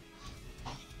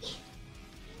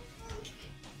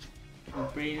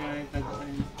 Pray na lang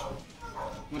tagpuan.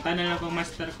 Munta na lang akong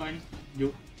master kuan.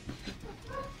 Joke.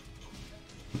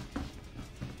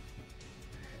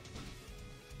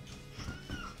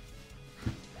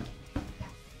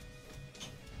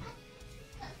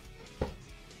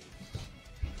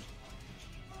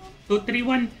 Two, three,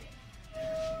 one.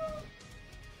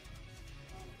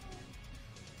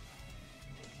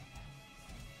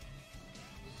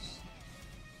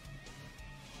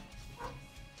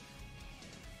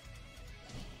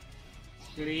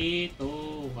 Three,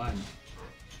 two, one.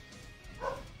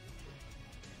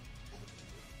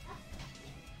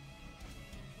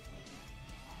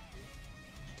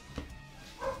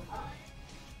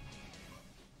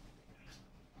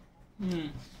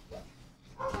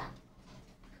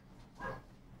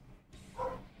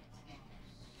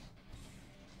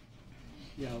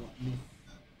 Yawa ni.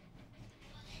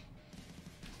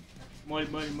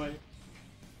 Mall.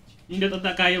 Hindi to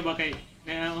kayo ba kay?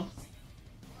 Kaya ako.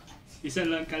 Isa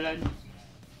lang kalan.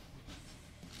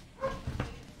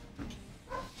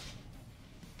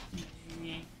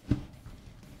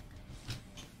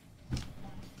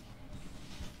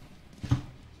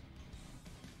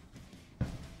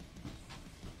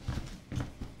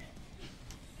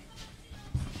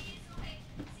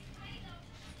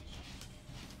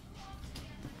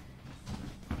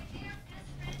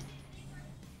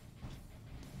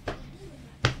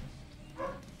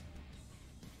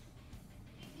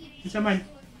 Isa man.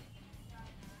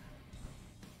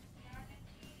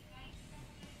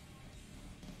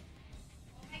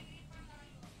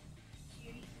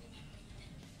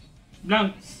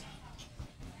 Blanks.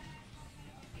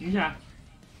 Ini siya.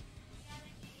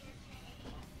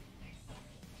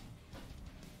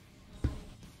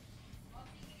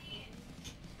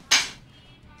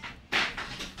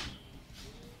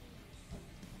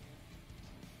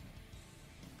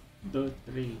 Two,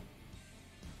 three.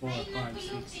 4, 5,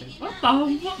 6, 7.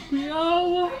 Tama!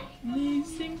 Kuyawa!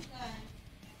 Amazing!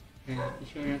 Okay,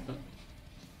 i-show niya to.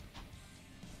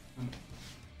 Tama.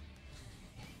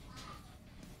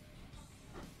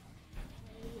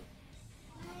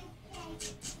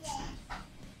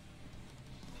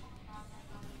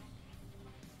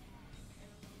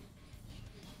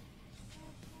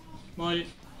 Small.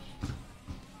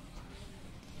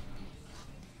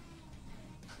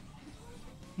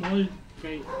 Small.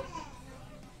 Okay.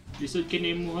 Lisod ka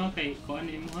na mo ha, kay kung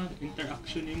ano mo ha,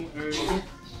 interaction mo earlier.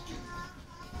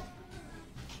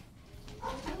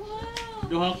 Wow!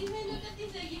 Duha.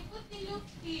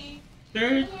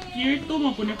 Third year 2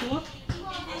 man po na ko.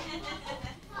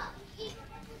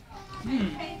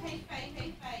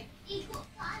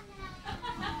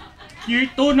 Year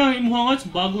 2 na imuha nga,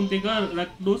 bagong tiga,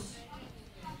 like those.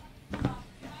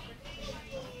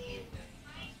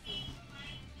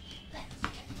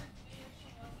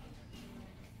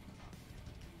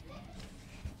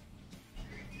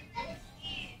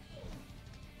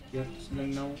 Yes,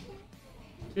 lang now.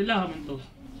 Sila man to.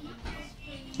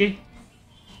 Okay.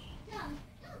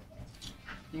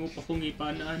 Hindi mo pa kong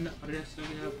ipana-anak. Parehas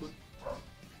lang hapon.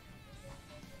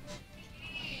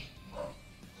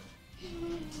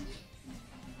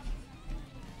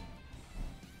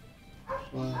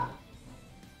 Wow.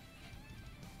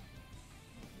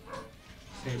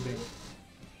 7.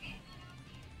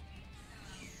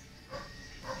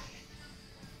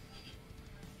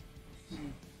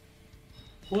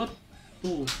 What?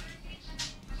 2.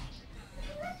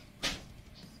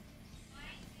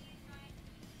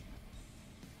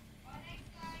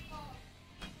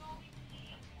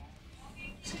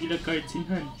 Sige lang cards in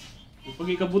hand. Pag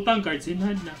ikabutang cards in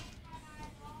hand na.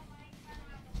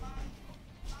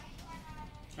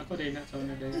 Ako din na.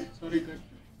 Sorry God.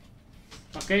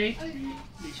 Okay.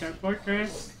 Big Sharp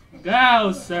Fortress.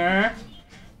 Go, sir!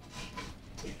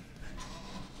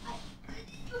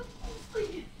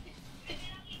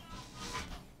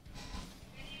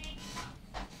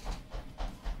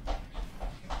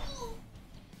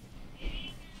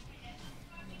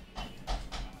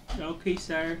 Okay,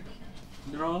 sir.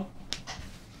 Draw.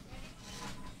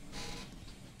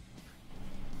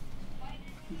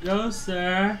 Go,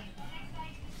 sir.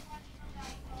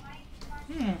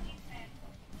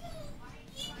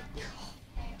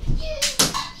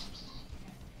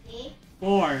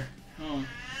 4. Oh.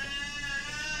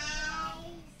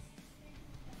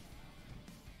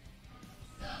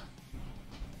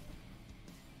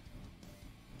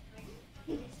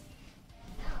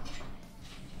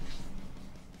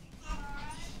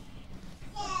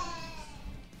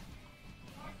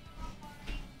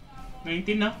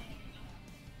 19 na?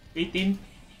 18?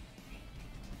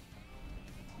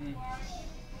 Hmm.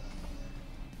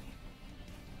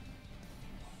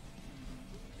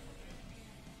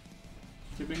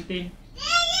 Seventeen.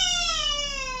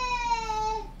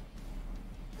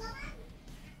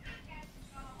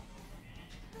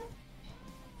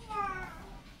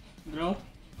 Draw.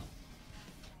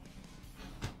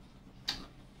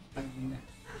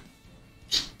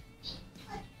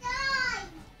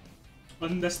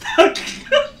 On the stock.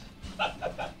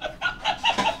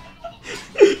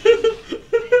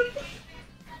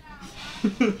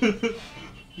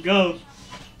 Go.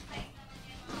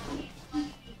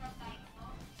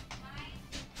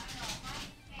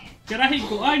 Tirahin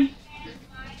ko an.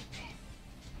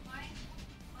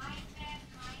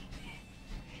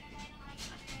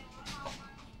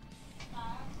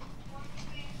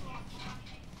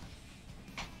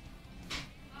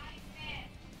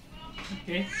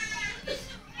 Okay.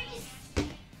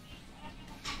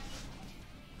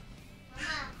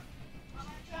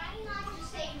 Mama, try not to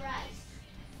say rice.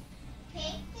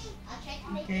 Okay? I'll try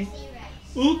to make Okay. you say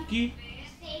rice. Okay.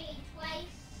 Say it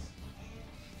twice.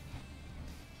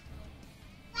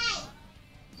 Wait.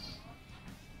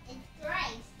 It's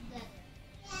rice together.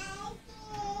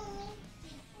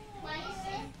 Twice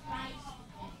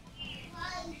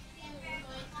and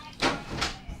rice together.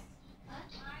 Huh?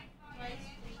 Rice.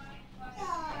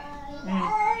 Mm.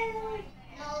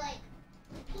 No, like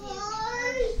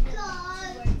words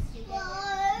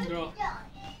together. Draw.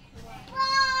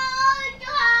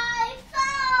 I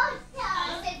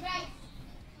said rice.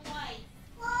 Twice.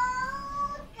 I I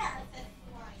said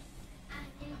twice.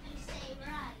 think you say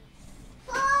rice.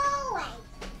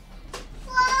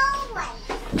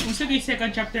 Kung sa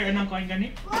second chapter, anong kain gani?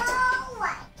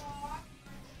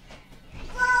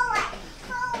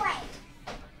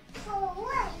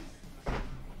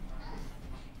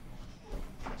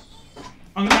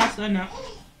 Ang last, ano?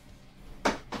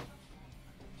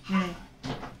 Hmm.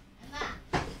 Mama,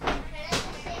 can I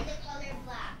just say the color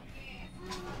black?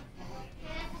 Can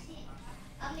I just say,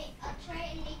 I'll try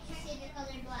and make you say the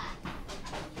color black.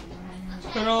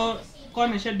 Pero, kung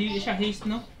ano siya, di siya haze,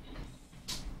 no?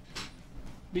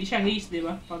 Di siya haze, di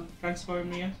ba? Pag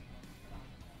transform niya.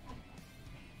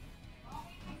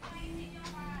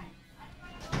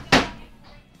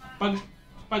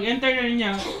 Pag enter na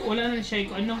niya, wala na siya,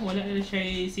 ano, wala na siya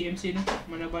CMC, no?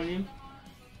 Mana value.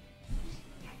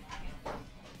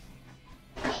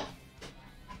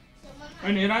 So, Mama,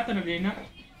 Ano, irata na din na.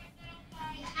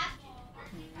 you have to.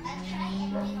 I'll try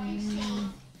and make you say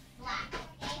black,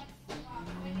 okay?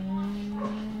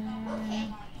 Okay?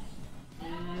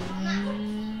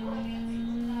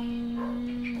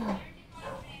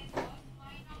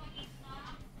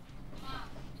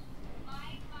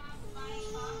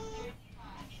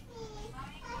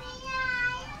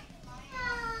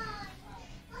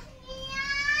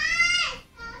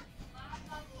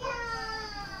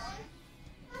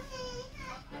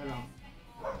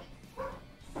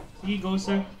 Sige, go,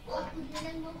 sir.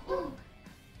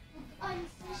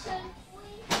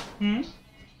 Hmm?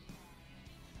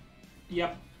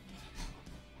 Yup.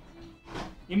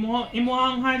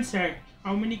 Imuhang hand, sir.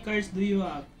 How many cards do you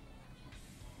have?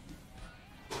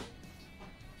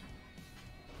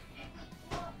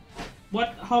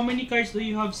 How many cards do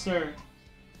you have, sir?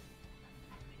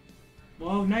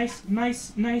 Wow, nice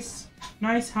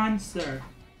hand, sir.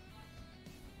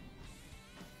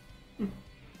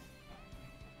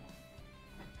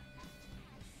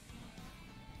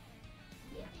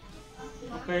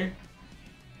 Okay.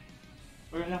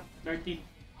 Wala lang, 13.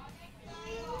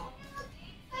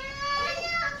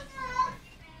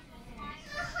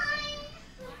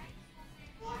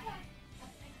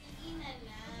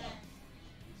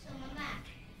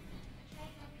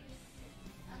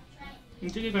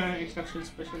 Sige ka ng extraction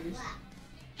specialist.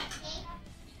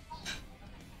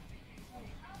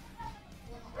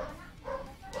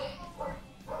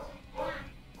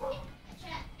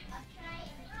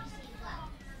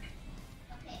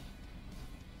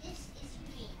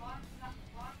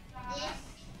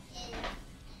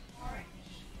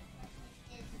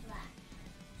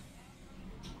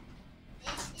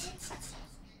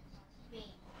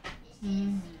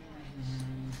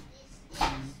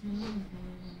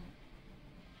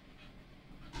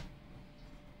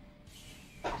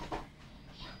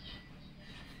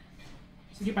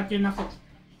 Sige, patyon ako.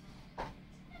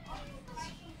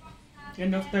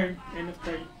 End of turn.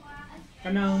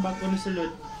 Kanang bago na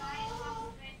sulod.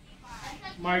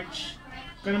 March.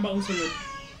 Kanang bagong sulod.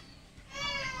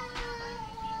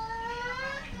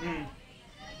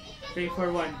 3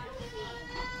 for 1.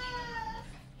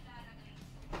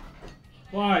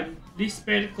 1. This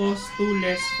spell costs 2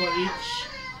 less for each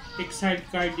exiled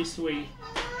card this way.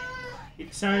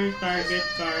 Exile target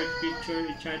card, creature,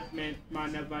 enchantment,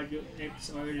 mana value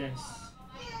X or less.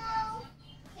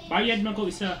 Bayad man ko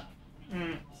isa.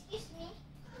 Excuse me.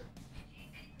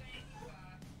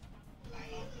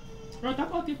 Bro,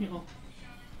 tap out yun oh.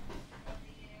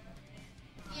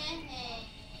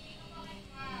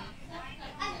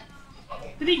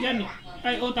 Hindi gani.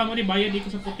 Ay, oh, tama rin. Bayad dito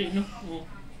sa puti, no? Oh.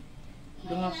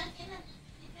 Duha.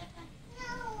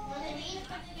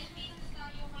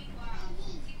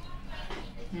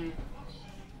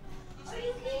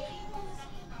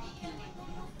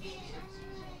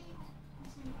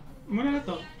 Muna na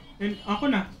to. And ako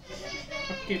na.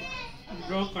 Upkeep.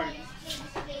 Draw card.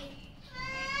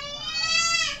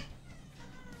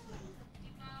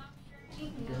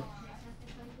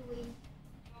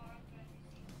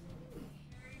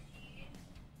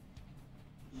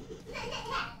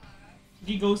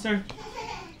 Go, sir.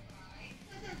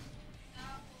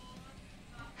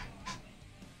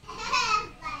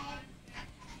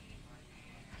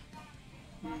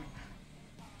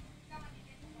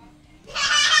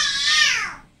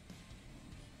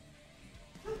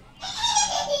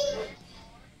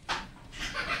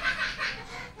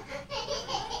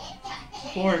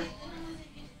 Four.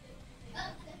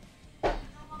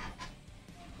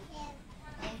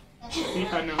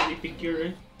 Kita na,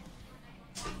 i-picture eh.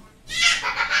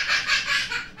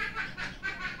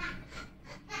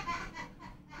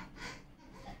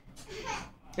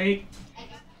 Take.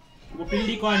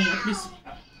 Pupili ko ani,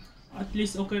 at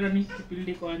least okay ra ni.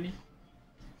 Pupili ko ani.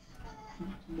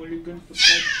 Mulligan to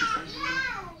start kita.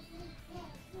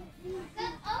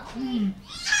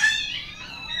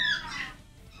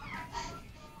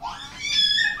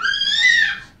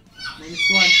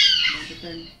 -1, down to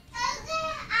 10.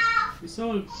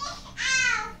 Resolve.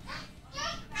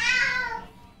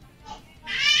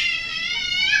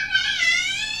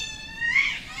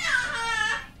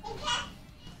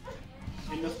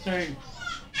 End of turn.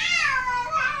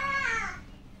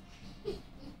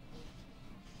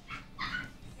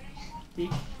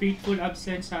 Fateful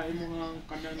absence sa imong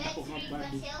kanan ako nga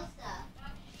body.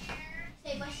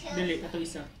 Dili ato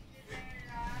isa.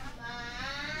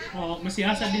 Oh,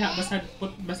 masihasa diha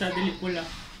basta dili pula.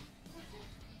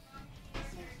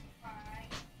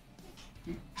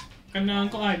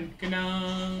 Kanang kuan,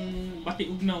 kanang bati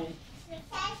ugnaw.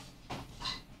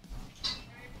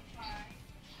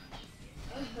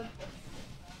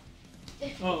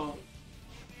 Oo.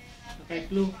 Okay,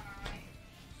 clue.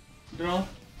 Draw.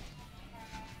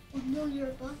 Oh no,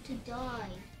 you're about to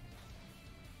die.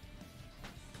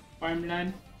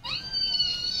 Farmland.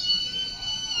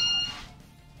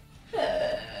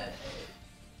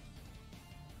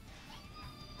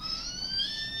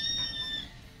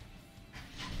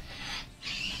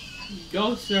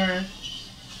 Go, sir.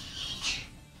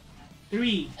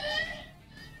 3.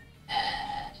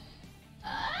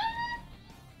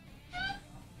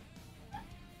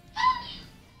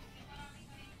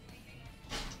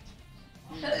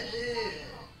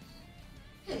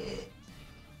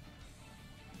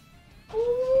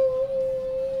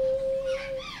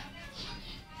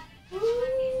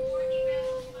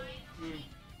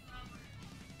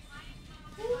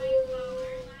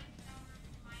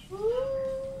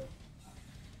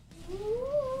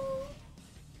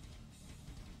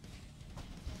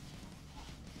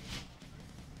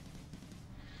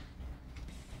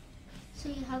 So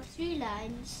you have 3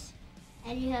 lands,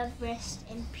 and you have rest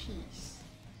and peace.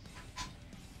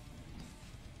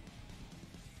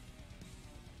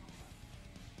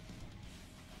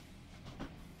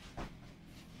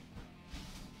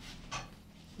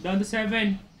 Down to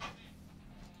 7.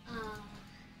 Uh-oh.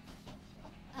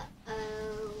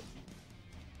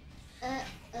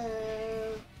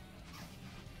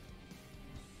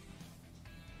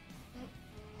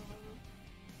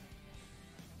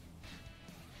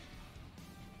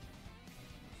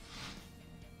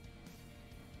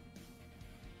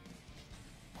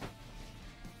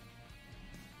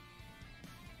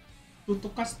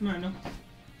 Tutukas na, no?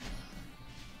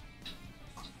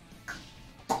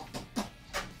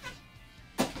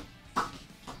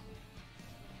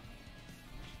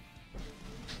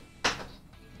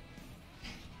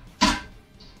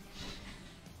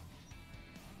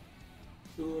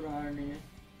 Sura niya.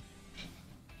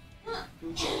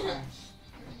 Tutukas.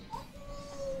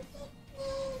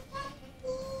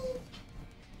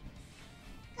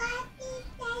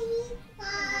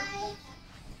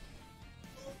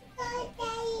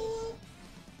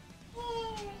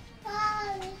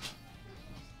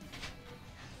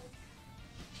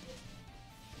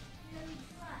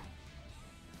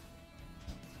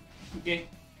 Okay.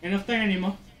 Enough turn na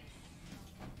mo.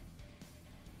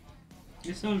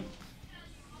 Resolve.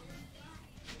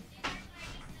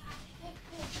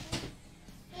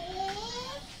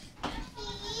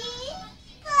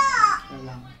 Ito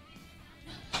lang.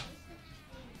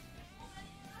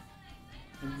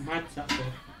 Mag-mats ako.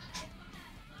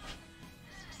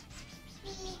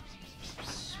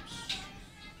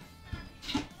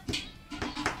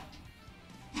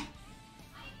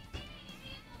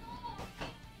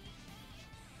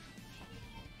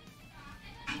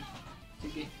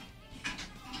 Sige.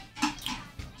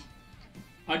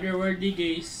 Otherworldly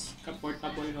gaze,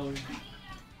 ka-portable hole.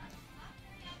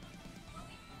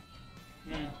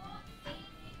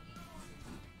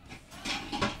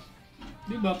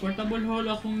 Diba, portable hole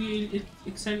akong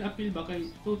i-exile appeal ba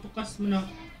kay tutukas mo na.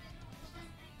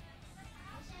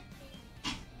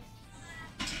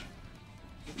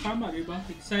 Tama, diba?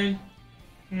 Exile.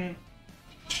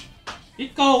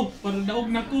 Ikaw! Para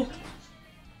daog na ko.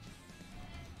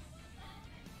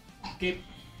 Keep.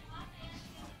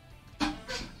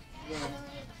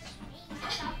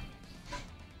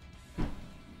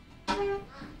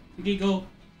 Sige, go.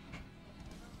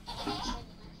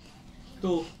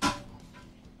 2.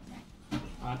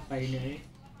 Patay na eh.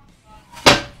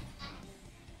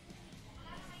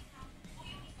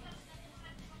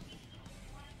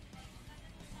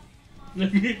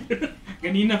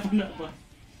 Ganina pa na pa.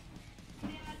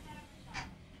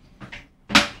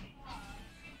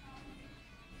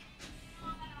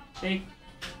 Take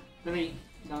 3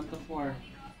 down to 4.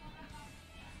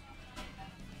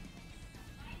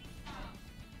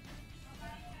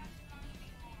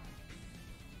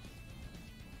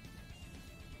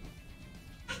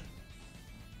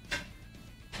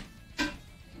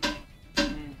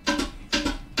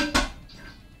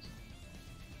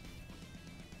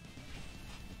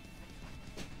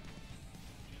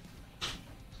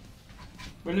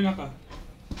 Wala na ka.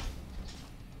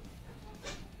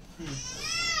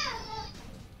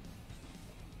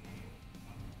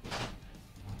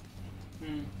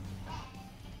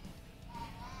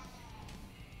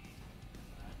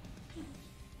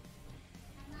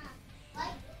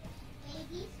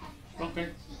 Okay.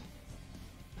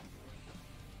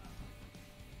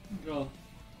 Draw.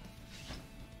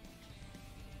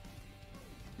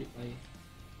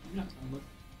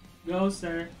 Go,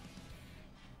 sir.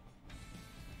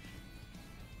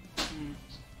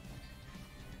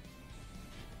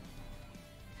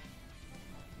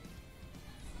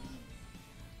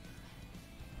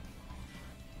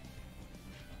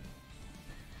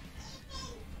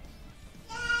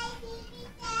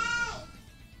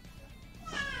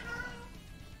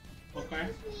 Okay.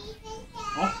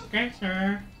 Okay,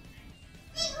 sir.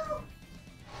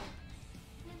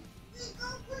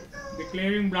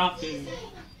 Declaring blocking.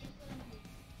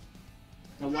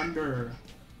 The Wanderer.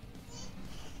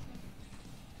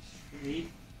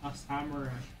 Create a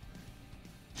samurai.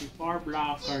 Before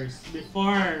blockers.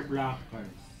 Before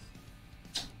blockers.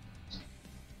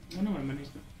 Ano naman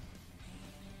ito?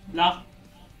 Block.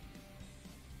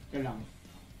 Kailang.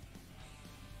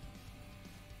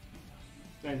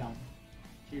 Kailang.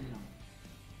 Chill lang.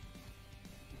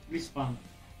 Greasefang.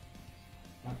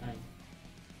 Patay.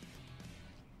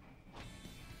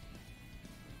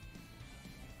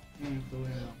 Tuloy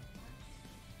lang.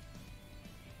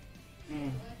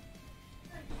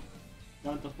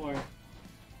 Down to 4.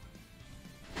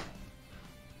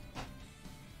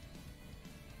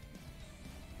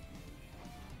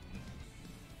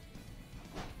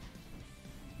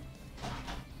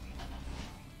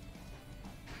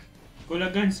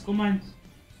 Kulagans, command.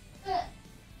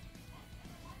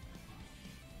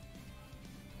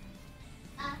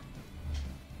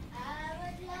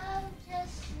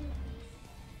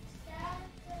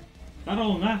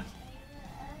 Taro nga.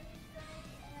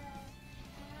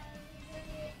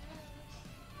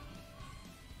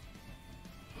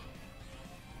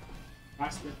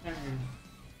 Pass the turn.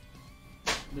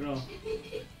 Draw.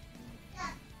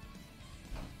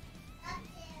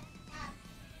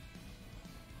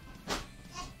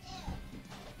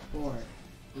 Four.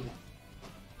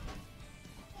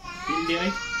 Hindi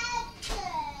ay.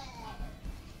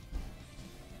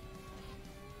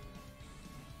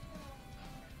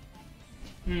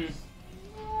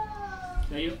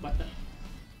 Layo bata.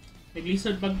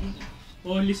 Naglisod pag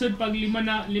lisod pag 5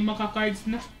 ka cards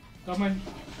na. Kaman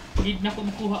need na ko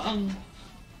makuha ang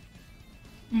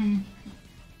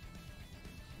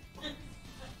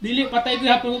dili patay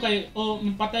gyapon ko kay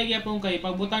patay gyapon kay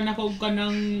pagbutan na ko ka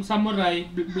ng samurai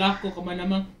block ko kaman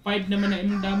namang 5 naman na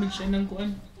imong damage siya ng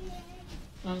kuan.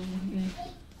 Ang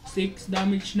 6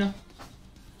 damage na.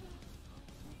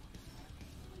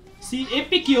 6 Si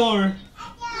Epicure.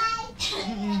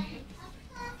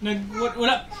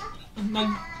 Wala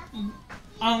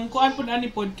ang kuan pud ani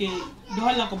pod kay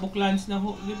duha lang ko buklans na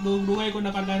dugay ko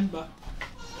nakaland ba.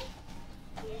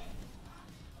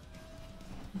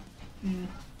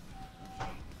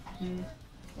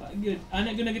 Good.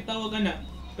 Ana gyud nagitawag ana.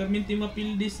 Perminti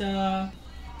mapildi sa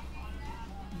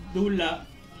dula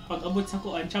pag abot sa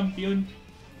kuan champion.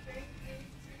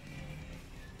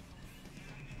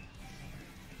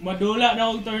 Madula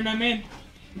na og tournament.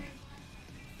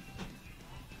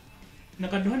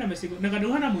 Nakaduha na ba siguro?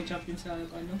 Nakaduha na mo champion sa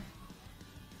ano?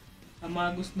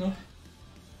 Amagos no.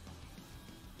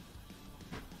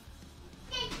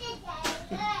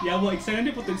 Yawa iksa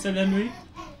ni putod sa lanoy.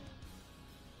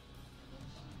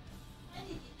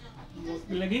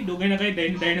 Lagi dugay na kay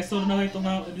dinosaur na kay itong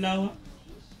adlaw.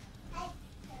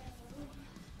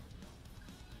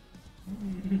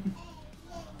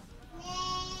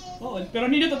 Oh, pero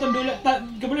hindi na to dula.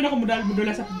 Kabalo na ako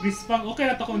mudala sa Greasefang. Okay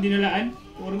na to kung dinalaan.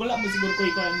 Kung wala mo siguro ko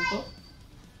ikuan to.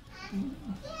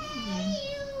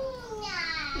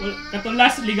 Well, katong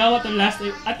last ligaw atong last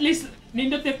at least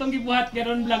nindot itong gibuhat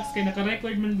karon vlogs kay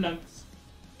naka-record man vlogs.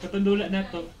 Katong dula na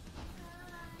to.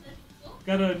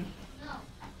 Karon.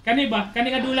 Kani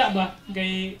nga dula ba?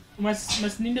 Kay mas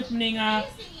nindot ni nga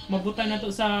mabutan na to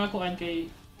sa kuan kay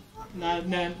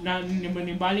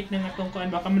balik na nga tong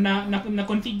kuan baka na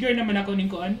configure naman ako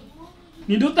ning kuan.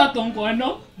 Niduta tong kuan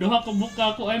no? Duha ka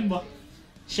buka kuan ba?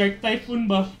 Shark Typhoon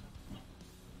ba?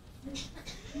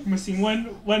 Masing one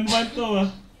to ba?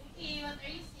 Hey, what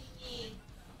are you singing?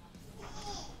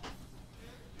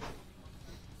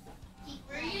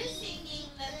 Were you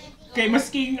singing Let It Go? Kay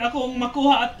masking akong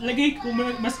makuha at lagi kung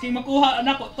masking makuha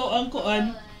nako to ang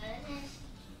kuan.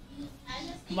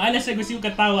 Maala sa gusto yung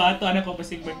katawa ato anak ko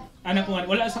pasig anak ko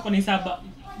wala sa kuning saba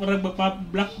murag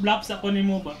black sa kunin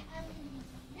mo ba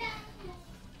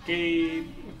kay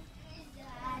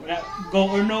wala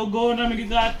go or no go na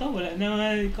magiging ato wala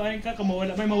na kuan ka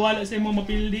wala may mawala sa imo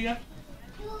mapildi ka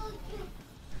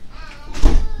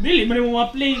dili man mo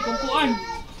ma-play kung kuan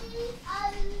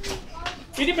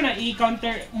pwede pa na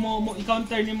i-counter mo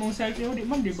i-counter ni mong selfie di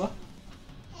man di ba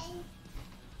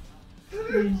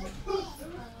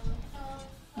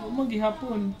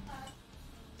Magihapon.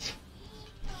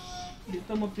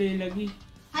 Dito ma-play lagi.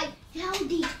 Hi,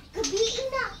 Cloudy. Gabi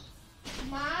na.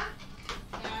 Ma?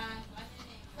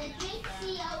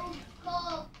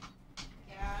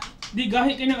 Di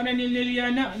gahi kay na ni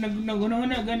Liliana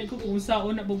nagunahon na gani ko kung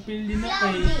saon na pagpildi na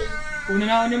kay kung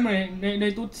nanaon ni mo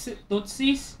na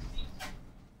tutsis.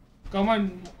 Come on.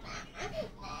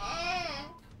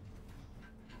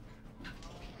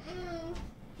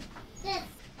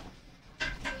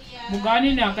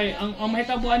 Mugani na kay ang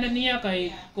mahitabuan na niya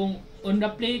kay kung on the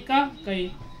play ka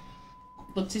kay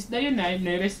tutsis dayon na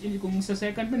rest in kung sa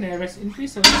second pa na rest in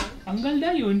peace so tanggal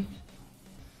dayon.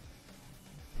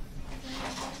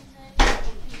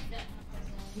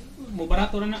 Mo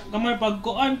barato na kamay pag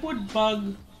kuan pud pag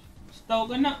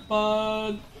tawag na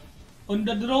pag on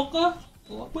the draw ka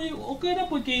okay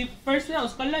na pud kay first round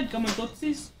kalad kamay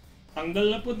tutsis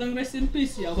tanggal na pud ang rest in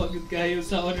peace yawa gud kayo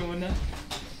sa ano mo na.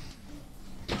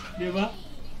 Di ba?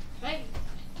 Right.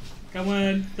 Come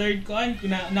on, third kuan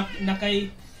nakay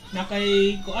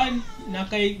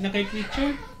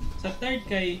creature sa third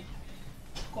kay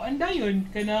kuan dayon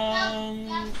kanang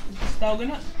tawag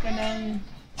na kanang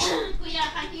Kuya,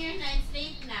 come here na. It's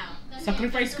late now.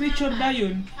 sacrifice creature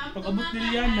dayon pag abot ni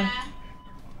Liana.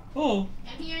 Oh,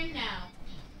 Come here now.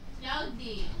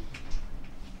 Cloudy.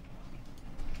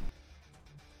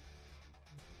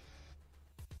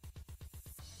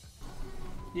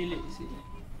 dili si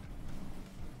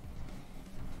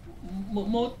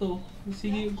moto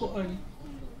sige kuan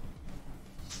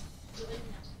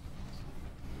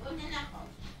Una na ako.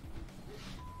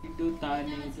 idutan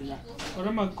ni sila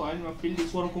para magkuan mapili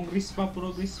puro kong Greasefang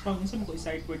puro Greasefang unsa mo ko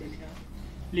sideboard ani ha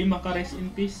 5 ka rest in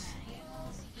peace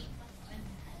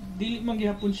dili man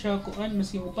gihapon siya kuan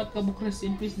maski 4 ka book rest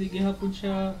in peace di gihapon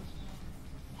siya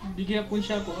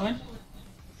kuan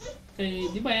kay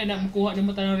di ba yan na makuha ni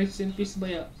mo tanang rest in peace ba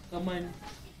ya kaman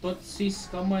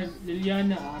Totsis kaman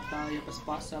Liliana ata ya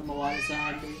paspasa mawala sa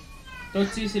haloy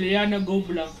Totsis Liliana go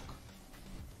blank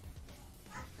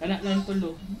kana lang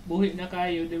tulo buhi na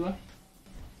kayo di ba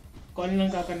kon lang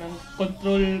ka kanang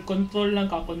control lang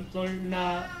ka control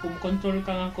na kung control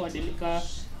ka nga ko dili ka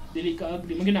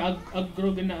agri magina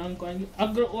agro gina ang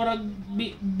agro orag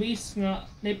base nga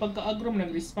nay pagka agro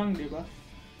man Greasefang di ba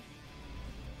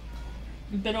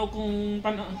pero kung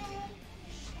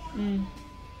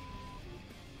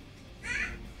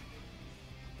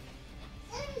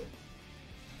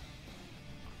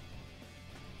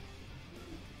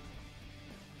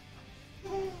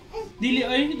Dili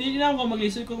na ako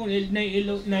maglisod ko kung nalagi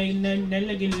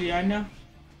Liliana.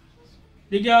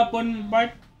 Di gyapon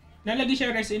part nalagi siya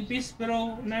rest in peace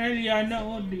pero Liliana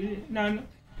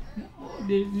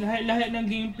lahi ng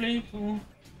gameplay oh.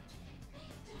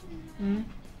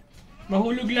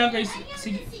 Mahulog lang guys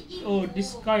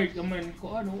discard kaman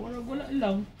ko wala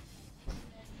lang.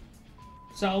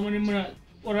 Sa man mo na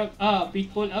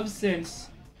people absence.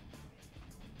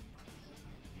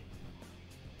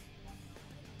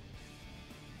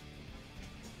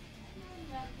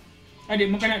 Di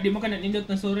mo ka na nindot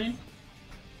na sorry.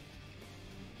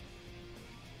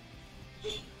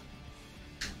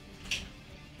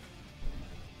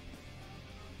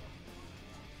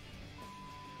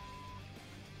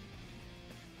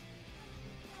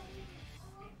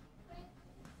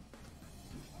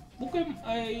 Bukay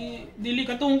ay dili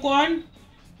katong kuan.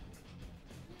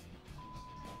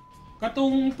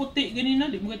 Katong puti ganina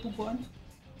di mo katong kuan.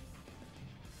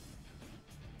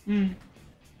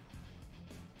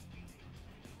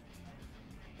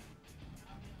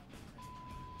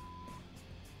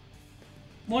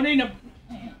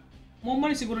 Mo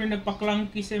man siguro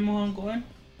nagpaklangki sa imong kuan.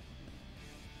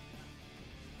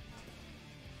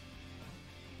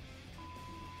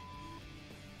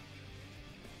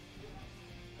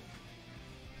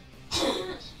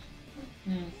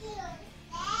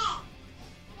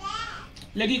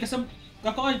 Lagi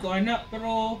kakuan ko ana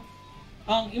pero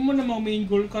ang imo na mga main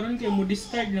goal karon kay mo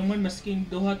discard naman masking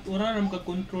duhat ora ram ka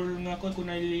control nga ko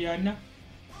na Liliana.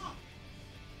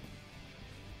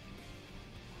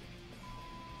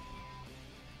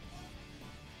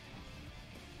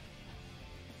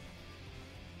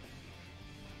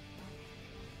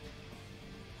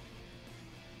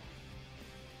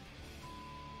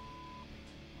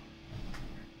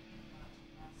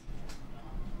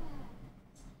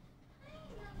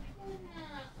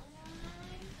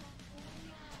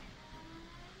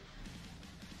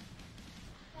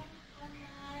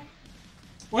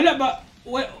 Wala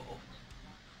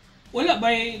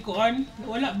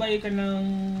ba kanang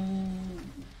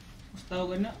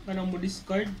tawag na kanang mo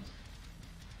discard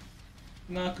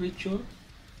nga creature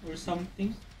or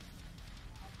something.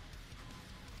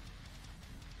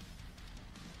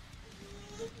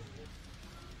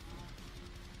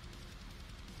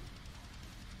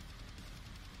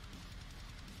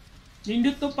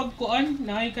 Nindot to pagkuan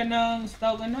naay ka ng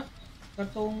tawag na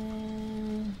katong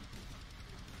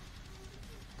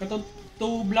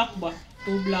 2 black ba?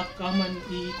 2 black kaman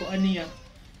i-kuan niya.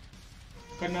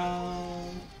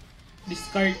 Kanang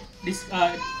discard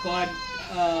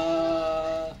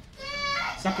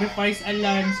sacrifice a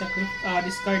land,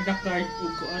 discard the card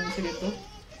ug kuan sa dito.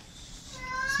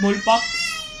 Small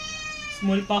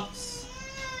packs.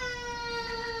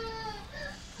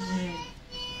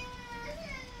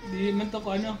 Di man to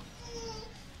ko ano.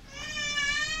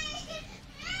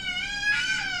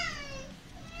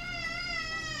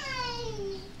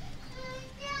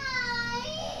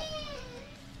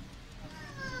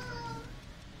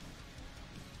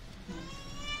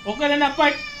 Okay na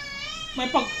part. May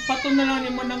paton na lang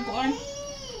nimo ng kuan.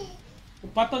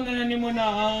 Paton na lang nimo na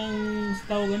ang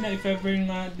tawag na if ever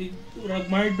nga di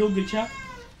Mardu gid siya.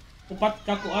 Upat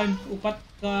ka kuan, upat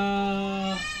ka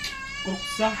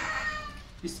kruksa.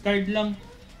 Discard lang.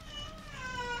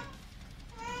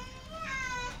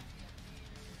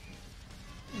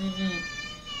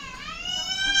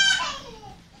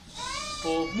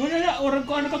 Muna na orag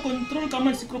ko ano ka control ka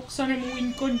man si kruksa na mo win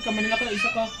con ka man nila ka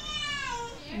isa ka.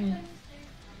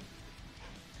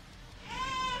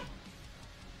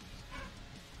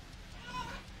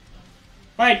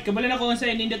 Part, kabala na ko sa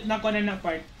inindot na ko na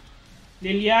part.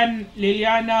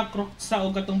 Liliana, Crocsa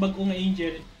o katong bag-o nga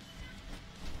angel.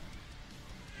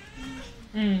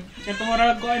 Katong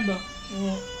orag ko ba?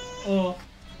 Oo.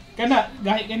 Kana,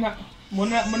 gahi kana.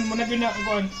 Muna gina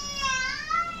ko an.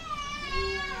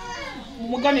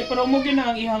 Mugani pero mo gina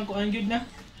ang ihang ko an gyud na.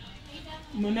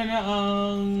 Muna na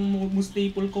ang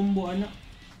staple combo ana.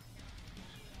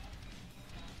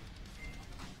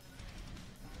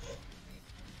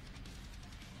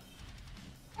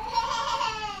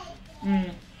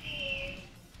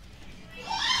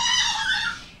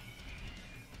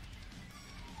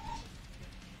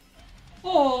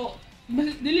 Oh,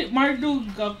 dili Mardu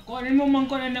ka ko ano mo man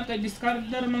ko na kay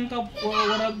discarder man ka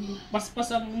warag paspas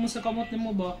ang mo sa kamot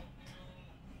nimo ba?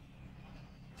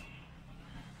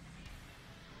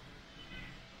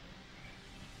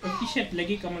 T-shirt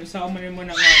lagi ka man sa man mo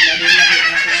na nga lahi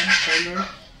ang color.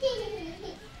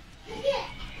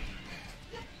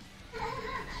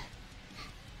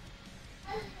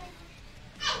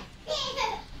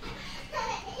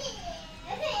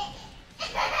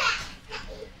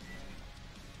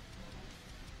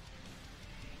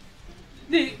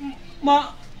 Di,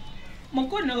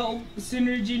 magkuhan na og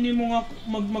synergy ni mo nga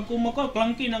magkumako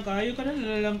clunky na kayo kada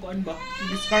lang kuan ba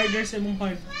discarder sa imong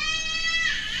card.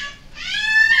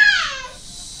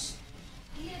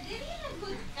 Yeah, dili na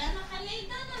good ka. Nakalay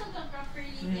na lang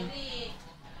properly dili.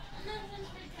 Ano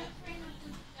transfer na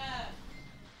good ka.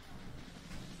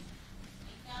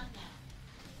 Ikaw na.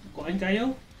 Kuan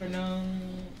kayo kanang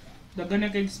daghan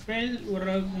na kay spell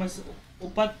urag mas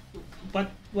upat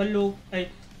walo ay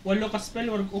walo ka spell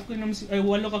or okay naman ay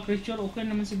walo ka creature okay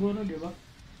naman siguro di ba?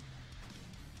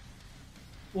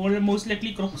 Or most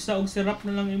likely Croxa og Serap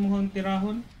na lang imong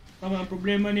tirahon. Tama ang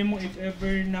problema nimo if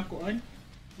ever na kuan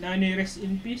na ni rest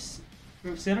in peace.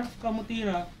 Serap ka mo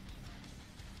tira.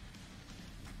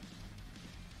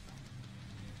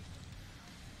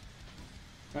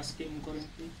 Cascade mo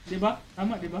currently. Di ba?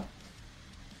 Tama di ba?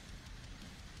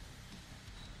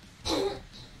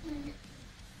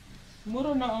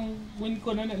 Muro na ang win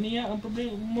ko na niya. Ang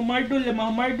problema,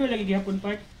 Mardu lagi gihapon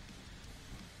part.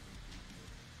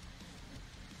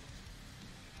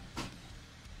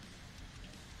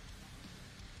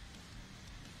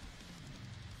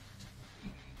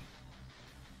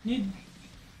 Need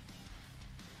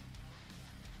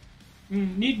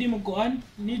di mo kuan,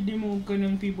 need di mo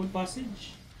kanang feeble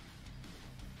passage.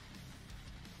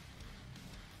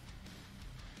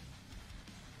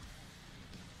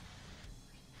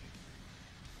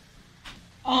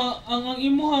 Ang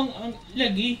imuhang ang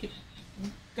lagi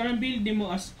karang build di mo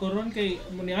as koron kay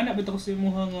mo ni ana bitaw sa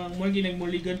imuhang mo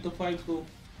ginagmuligan to 5 ko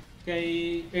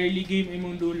kay early game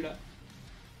imong dula.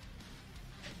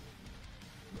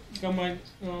 Kaman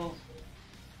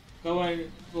kawan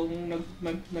kung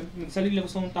nagsalig lang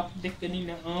sa top deck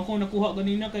kanina. Ang ako nakuha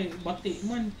kanina kay bati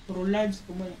man puro lads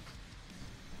kuman.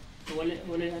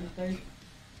 Wala antay.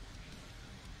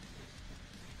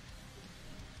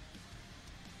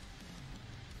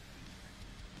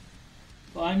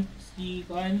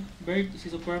 Kuan, Bird, si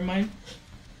Superman.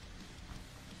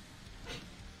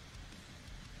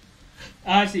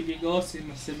 Si Bigo, si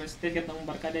Master katong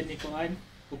barkada ni Kuan,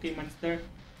 Cookie Monster.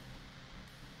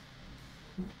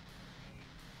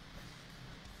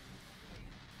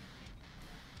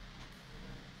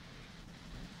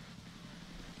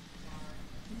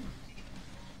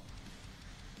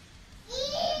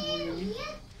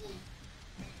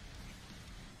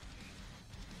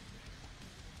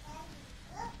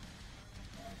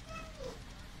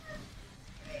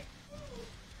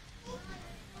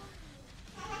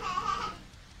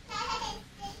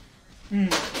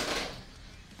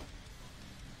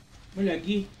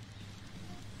 Malagi.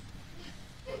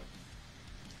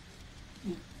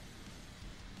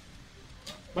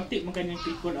 Bati man kanyang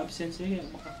people absence kaya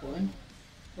makakuan.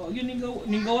 O yun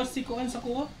ninggawas si kuan sa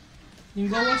kuha.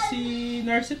 Ninggawas si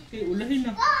Narset kay ulahin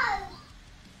na.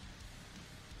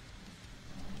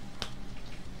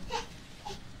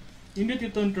 Hindi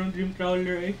itong Dream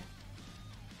Trawler eh.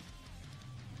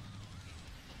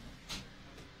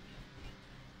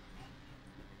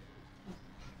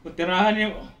 Kung tirahan niyo,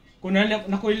 kung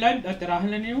nakoy land,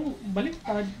 tirahan lang niyo,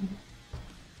 baliktad.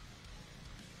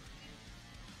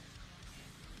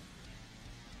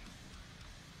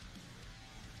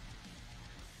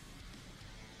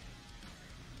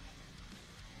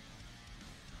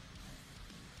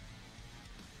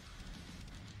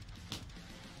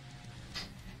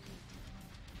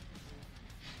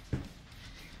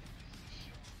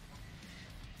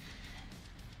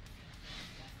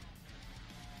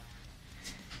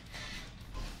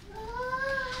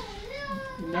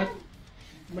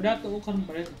 Madato ko karon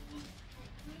pare.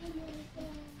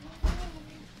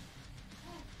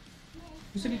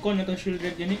 Gusto ni ko na to shield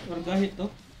red gani or gahit to.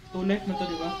 2 life na to,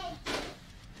 di ba?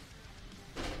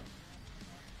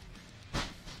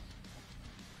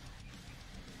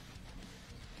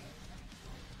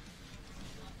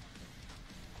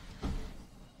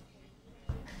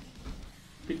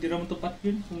 Pwede ra mo tupat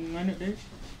yun kung ano dahil.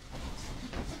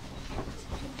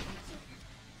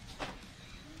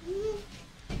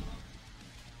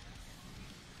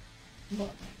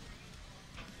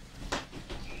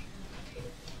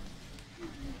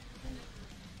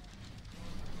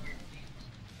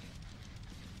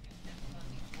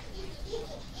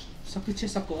 Sakit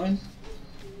siya sa kuan.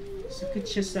 Sakit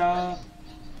siya sa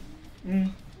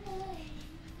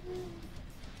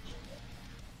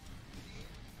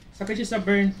sakit siya sa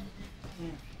burn.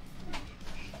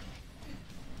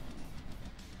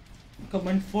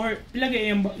 Command 4. Pila gay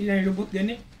yung ilang lubot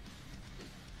gani?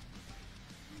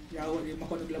 Yawa di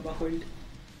mako naglaba ko.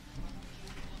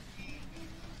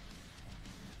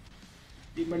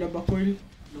 Di malaba ko.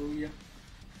 Luya.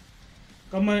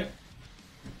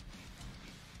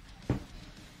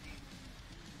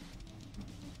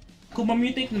 kung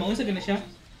ma-mutate na maunsa na siya.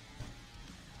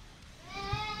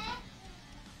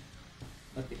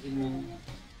 Pati imong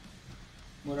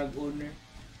murag owner.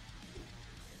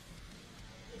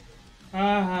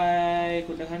 Hi,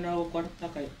 kung daghan na ako kwarta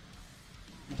kay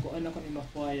makuan ako ni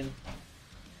ma-file.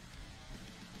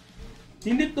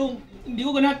 Hindi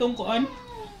ko ganatong kuan.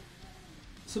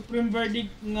 Supreme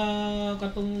verdict nga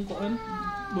katong kuan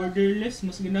borderless,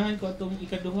 mas ganahan ko atong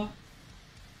ikaduha.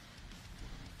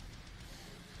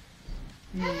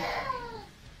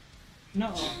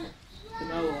 No.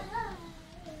 Tanawa.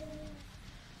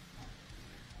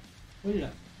 Wala.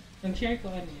 Nag-share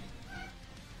ko ano.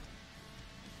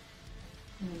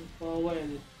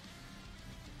 Pawal.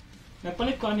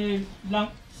 Nagpalit ko ano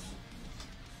blank.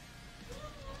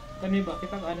 Kani ba?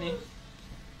 Kita ka ano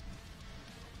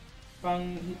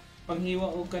panghiwa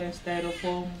o ka ng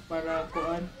styrofoam para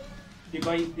kuan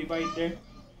divider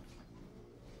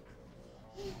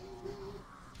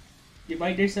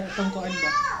sa atong kuan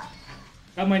ba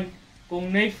kaman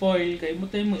kung nay foil kay mo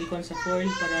tayo mo ikon sa foil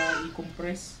para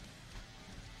i-compress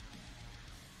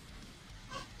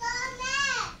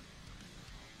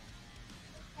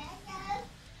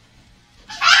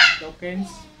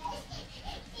tokens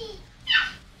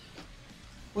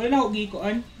wala na ako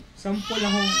gikuan sample lang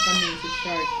akong kami sa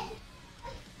chart.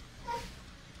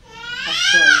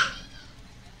 Actual.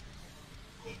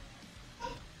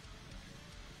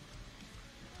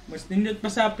 Mas nindot pa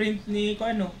sa print ni ko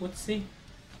ano, Putsi.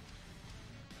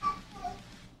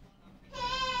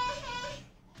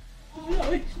 Wala,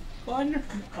 oy. Ko ano.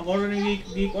 Ako rin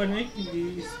nag-gi ko ano eh.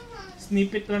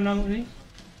 Snippet lang ako eh.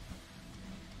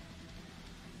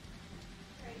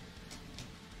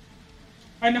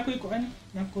 Ay, nakoy ko ano.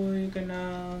 Nakoy ka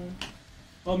ng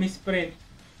misprint.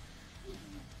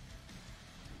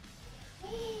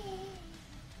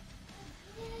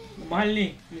 Mahal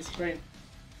ni, misprint.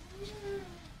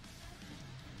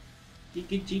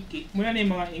 Chiki-chiki. Muna na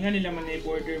yung mga inga nila man na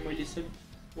border mo lisod.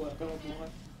 Wala ka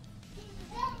mabuhat.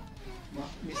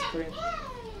 Misprint.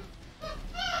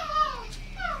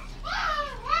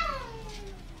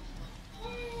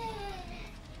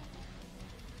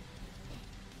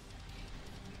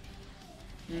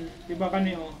 Diba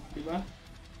kani oh, diba?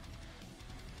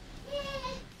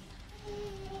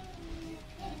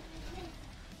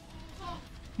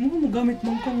 Mo gamit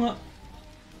mo ko nga.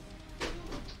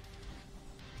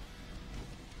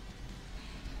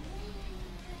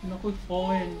 Naku,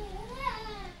 foil.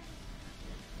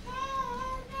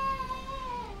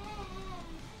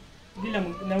 Hindi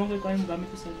lang, naman ko kayong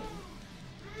gamit ko sa loob.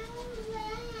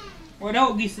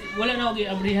 Wala na ako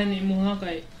gi-abrihan ni mo ha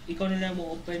kay ikaw na lang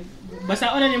mo open.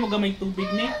 Basaon na niyo mo gamay tubig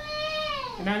ni.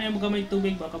 Kana na mo gamay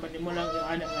tubig baka ba nimo lang yung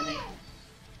anak nga ni.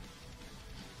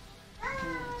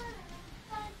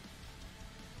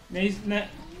 Nice na.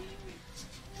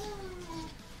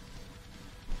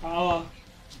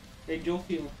 Kay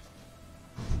Jofi oh.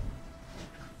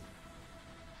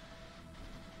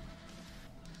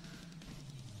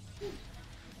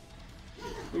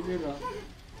 Pwede ra.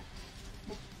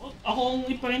 Ako ang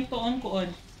i-print to on ko on.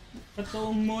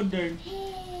 Katong modern.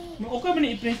 Okay man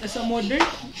i-print as a modern?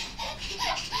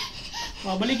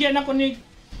 Baligyan ako ni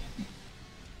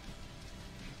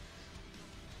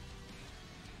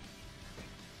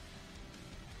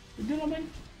Ito naman.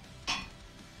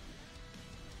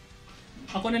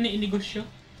 Ako na ni inegosyo.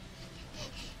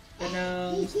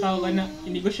 Kanang tao ka na.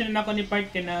 Inegosyo na ako ni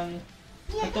Park kanang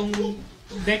katong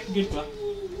deck good ba?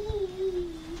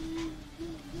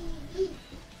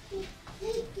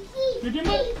 Pwede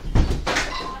man.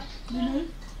 Dili.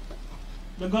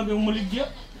 Dagag yung maligya.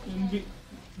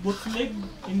 Bootleg.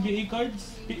 NBA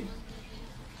cards.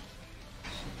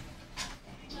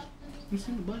 Gusto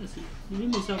ba na siya? Hindi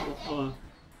mo sabo.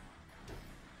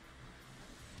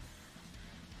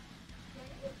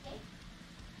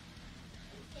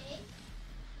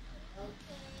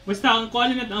 Basta ang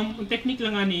kuha na ang technique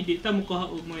lang ani di ta mo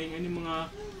kuha og mga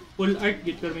full art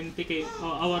gid permanente kay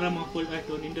awara mga full art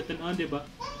on indotan on di ba?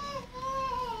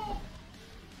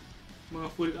 Mga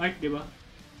full art di ba?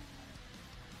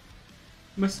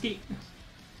 Maski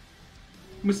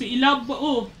ilab ba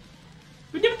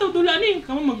pwede mo taw dula ni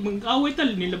kamo mag-away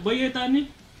tal nilabay ta ni.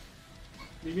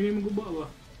 Di gani maguba ba?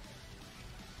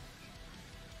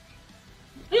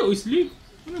 Ayo sleep.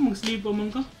 Ano mag-sleep pa man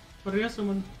ka? Parehas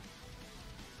man.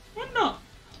 Ano?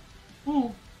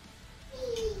 Oh.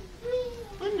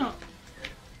 Ano?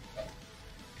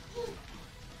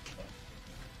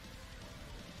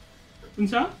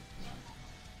 Unsa?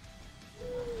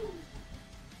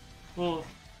 Oh.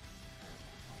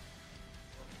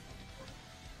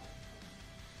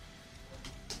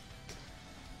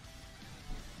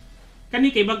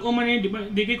 Kani kay bag-o man ni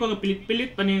di kay ko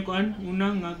pilit-pilit pa ni kuan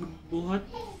una nga buhat.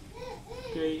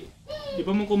 Kay di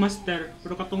pa mo ko master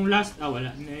pero katong last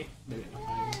wala na eh. Dali na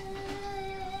kayo.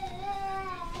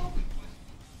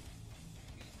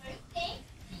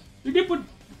 Pwede po.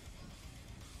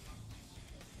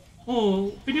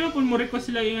 Oh, pwede mo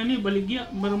request sila yung ano, baligya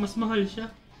para mas mahal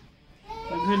siya.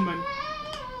 Daghan man.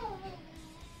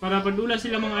 Para padula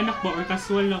sila mga anak ba or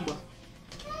casual lang ba?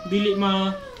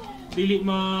 Dili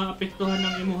maapektuhan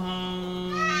ng imong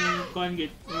kuan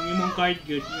gid, ng imong card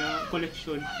gid nga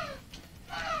collection.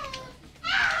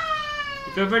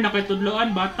 If ever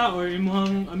nakitudloan bata or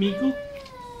imong amigo,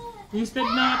 instead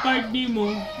na card nimo,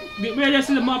 di ba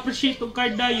sila ma-appreciate og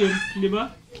card dayon, di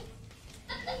ba?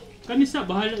 Kanisa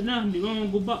bahala na, di ba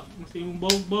maguba, mas imong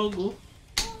bawg-bawg oh.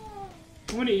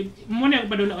 Muna yung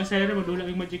padula ka sa madula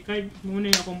yung magic card. Muna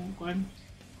yung akong kuan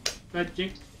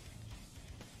project.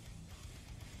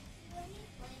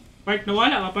 Part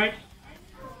nawala ka part?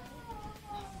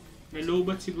 May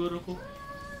lobat siguro ko.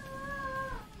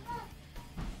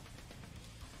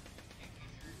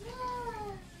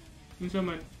 Yung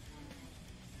man.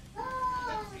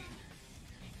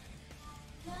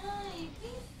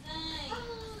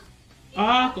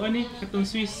 Kuan eh, katong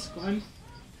Swiss, kuan.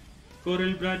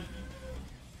 Coral Brad.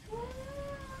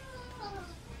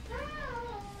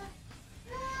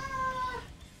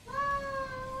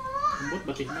 Ambot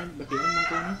batian man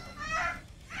ko na.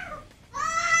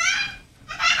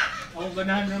 Ako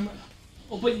ganahan naman.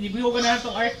 O pwede, di ko ganahan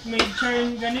itong art made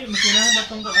charm gani. Mas ganahan ba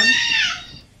itong kuan?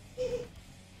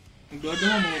 Nagdodo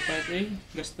mo mga pat eh.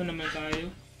 Gasto naman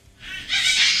tayo.